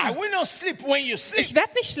bin I hier. will not sleep when you sleep. Ich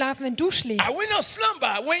werde nicht schlafen, wenn du schläfst. I will not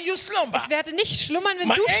slumber when you slumber. Ich werde nicht schlummern, wenn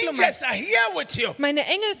My du angels schlummerst. are here with you. Meine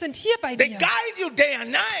Engel sind hier bei They dir. guide you day and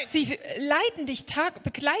night. Sie begleiten dich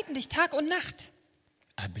Tag und Nacht.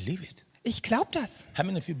 I believe it. Ich glaube das. How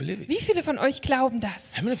many of you believe it? Wie viele von euch glauben das?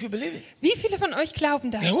 How many of you believe it? Wie viele von euch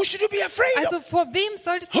glauben das? Then who should you be afraid Also of? vor wem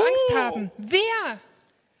solltest du Who? Angst haben? Wer?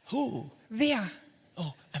 Who? Wer?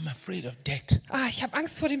 Oh, I'm afraid of death. Ah, ich habe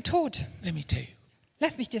Angst vor dem Tod. Let me tell you.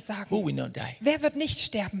 Lass mich dir sagen. Who will not die? Wer wird nicht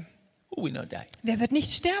sterben? Who will not die? Wer wird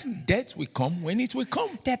nicht sterben? Death will come when it will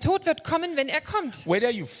come. Der Tod wird kommen, wenn er kommt.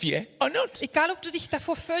 Whether you fear or not. Egal, ob du dich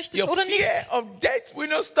davor fürchtest Your oder nicht. fear of death will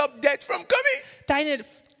not stop death from coming. Deine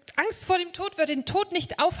Angst vor dem Tod würde den Tod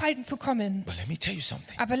nicht aufhalten zu kommen. But let me tell you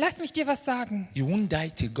something. Aber lass mich dir was sagen. You won't die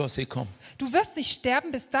till God say come. Du wirst nicht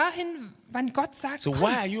sterben bis dahin, wann Gott sagt, So komm.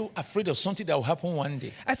 why are you afraid of something that will happen one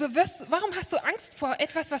day? Also warum hast du Angst vor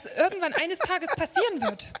etwas, was irgendwann eines Tages passieren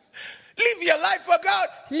wird? Live your life for God.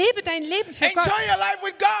 Lebe dein Leben für Enjoy Gott. your life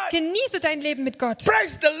with God. Genieße dein Leben mit Gott.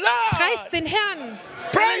 Praise the Lord. Preis den Herrn.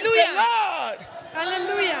 Praise Halleluja. the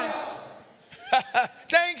Lord. Halleluja.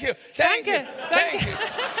 Thank you. Thank Danke. you. Thank you.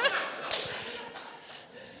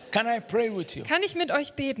 Can I pray with you? Kann ich mit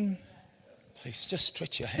euch beten? Please just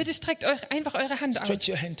stretch your hand. Bitte streckt euch einfach eure Hand Stretch aus.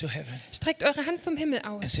 your hand to heaven Streckt eure Hand zum Himmel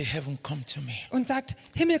and aus say, Heaven, come to me. und sagt,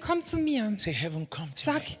 Himmel, komm zu mir. Say, Heaven, come to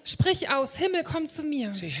Sag, me. sprich aus, Himmel, komm zu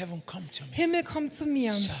mir. Say, Heaven, come to me. Himmel, komm zu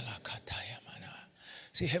mir. Shalakataya mana.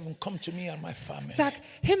 Say, Heaven, come to me and my family. Sag,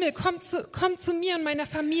 Himmel, komm zu mir und meiner I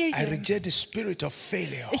Familie. reject the spirit of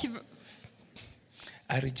failure.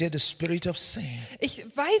 I reject the spirit of sin. Ich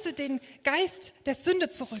weise den Geist der Sünde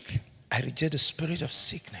zurück. I reject the spirit of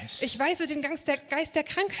sickness. Ich weise den Geist der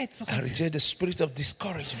Krankheit I zurück. reject the spirit of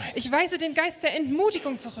discouragement. Ich weise den Geist der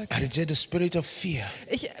Entmutigung zurück. I reject the spirit of fear.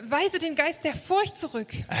 Ich weise den Geist der Furcht zurück.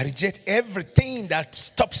 I reject everything that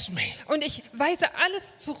stops me. Und ich weise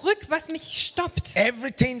alles zurück, was mich stoppt.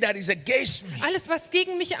 Everything that is against me. Alles, was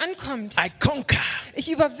gegen mich ankommt. I conquer.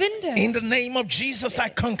 Ich überwinde. In the name of Jesus, I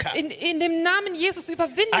conquer. In dem Namen Jesus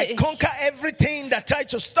überwinde I ich. conquer everything that tried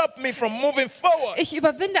to stop me from moving forward. Ich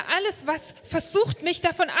überwinde alles, was versucht, mich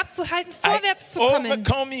davon abzuhalten, I vorwärts zu kommen.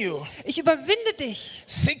 overcome you. Ich überwinde dich.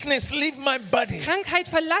 Sickness, leave my body. Krankheit,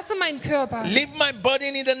 verlasse meinen Körper. Leave my body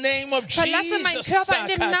in the name of Verlasse meinen Jesus. Körper in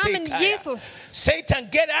dem Namen Sakatekaya. Jesus. Satan,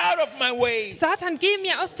 get out of my way. Satan, geh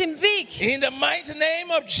mir aus dem Weg. In the mighty name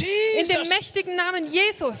of In dem Jesus. mächtigen Namen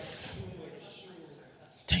Jesus.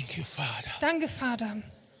 Thank you, Father. Danke, Vater.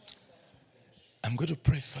 I'm going to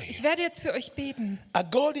pray for you. Ich werde jetzt für euch beten. Our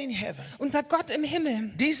God in heaven, Unser Gott im Himmel,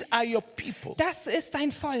 these are your people das ist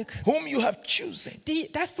dein Volk, whom you have chosen,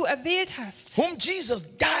 das du erwählt hast, whom Jesus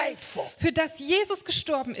died for. für das Jesus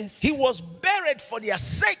gestorben ist. He was buried for their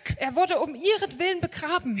sake. Er wurde um ihretwillen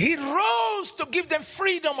begraben. He rose to give them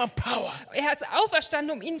freedom and power. Er ist auferstanden,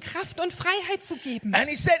 um ihnen Kraft und Freiheit zu geben. And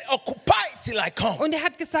he said, occupy till I come. Und er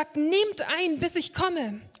hat gesagt, nehmt ein, bis ich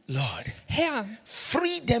komme. Lord, Herr,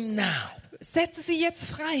 free them now setze sie jetzt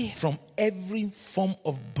frei from every form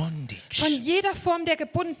of bondage. von jeder Form der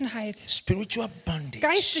Gebundenheit. Spiritual bondage.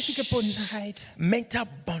 Geistliche Gebundenheit, Mental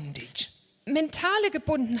bondage. mentale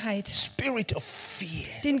Gebundenheit, Spirit of fear.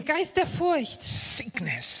 den Geist der Furcht,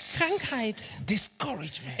 Sickness. Krankheit,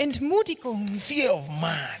 Discouragement. Entmutigung, Fear of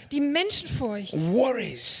man. die Menschenfurcht,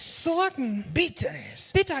 Worries. Sorgen,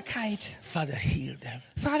 Bitterness. Bitterkeit. Father, heal them.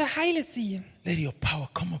 Vater, heile sie. Let your power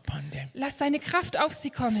come upon them. Lass deine Kraft auf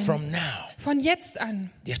sie kommen. From now, Von jetzt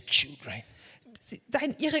an. their children,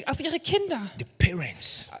 Auf ihre Kinder, the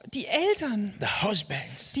parents, die Eltern, the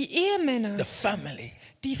husbands, die Ehemänner, the family,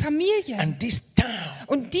 die Familien and this town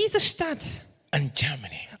und diese Stadt and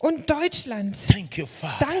Germany. und Deutschland. Thank you,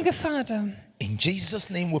 Father. Danke, Vater. In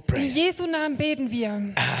Jesus' name we In pray. Jesu Namen beten wir.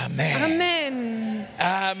 Amen. Amen.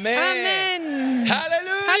 Amen. Amen.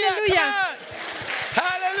 Hallelujah. Halleluja. Come on.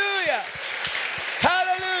 Hallelujah.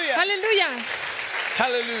 Hallelujah. Halleluja.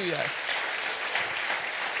 Hallelujah.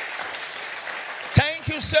 Thank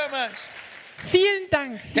you so much. Vielen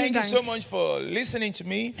Dank. Vielen Thank you so Dank. much for listening to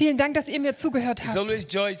me. Vielen Dank, dass ihr mir zugehört It's habt. always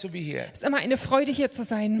joy to be here. Es ist immer eine Freude, hier zu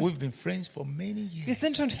sein. We've been friends for many Wir years.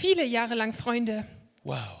 sind schon viele Jahre lang Freunde.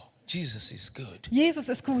 Wow. Jesus is good. Jesus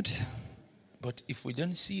ist gut. But if we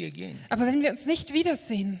don't see again, Aber wenn wir uns nicht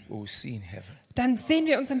wiedersehen, we will see in heaven. dann sehen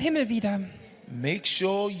wir uns im Himmel wieder. Make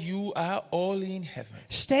sure you are all in heaven.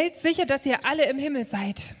 Stellt sicher, dass ihr alle im Himmel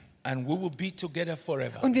seid. And we will be together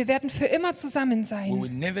forever. Und wir werden für immer zusammen We sein.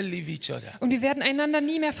 will never leave each other. Und wir werden einander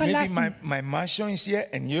nie mehr Maybe verlassen. my mansion is here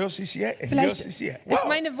and yours is here and Vielleicht yours is here. ist Wow.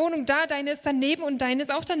 meine Wohnung da, deine ist daneben und deine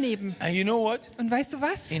ist auch daneben. And you know what? Und weißt du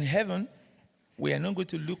was? In heaven, we are not going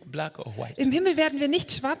to look black or white. Im Himmel werden wir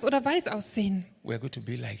nicht schwarz oder weiß aussehen. We are going to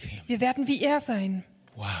be like him. Wir werden wie er sein.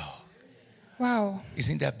 Wow. Wow.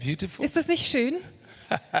 Isn't that beautiful? Ist das nicht schön?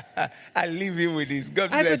 I leave you with this.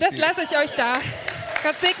 God Also bless das you. lasse ich euch da.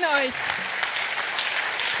 Gott segne euch.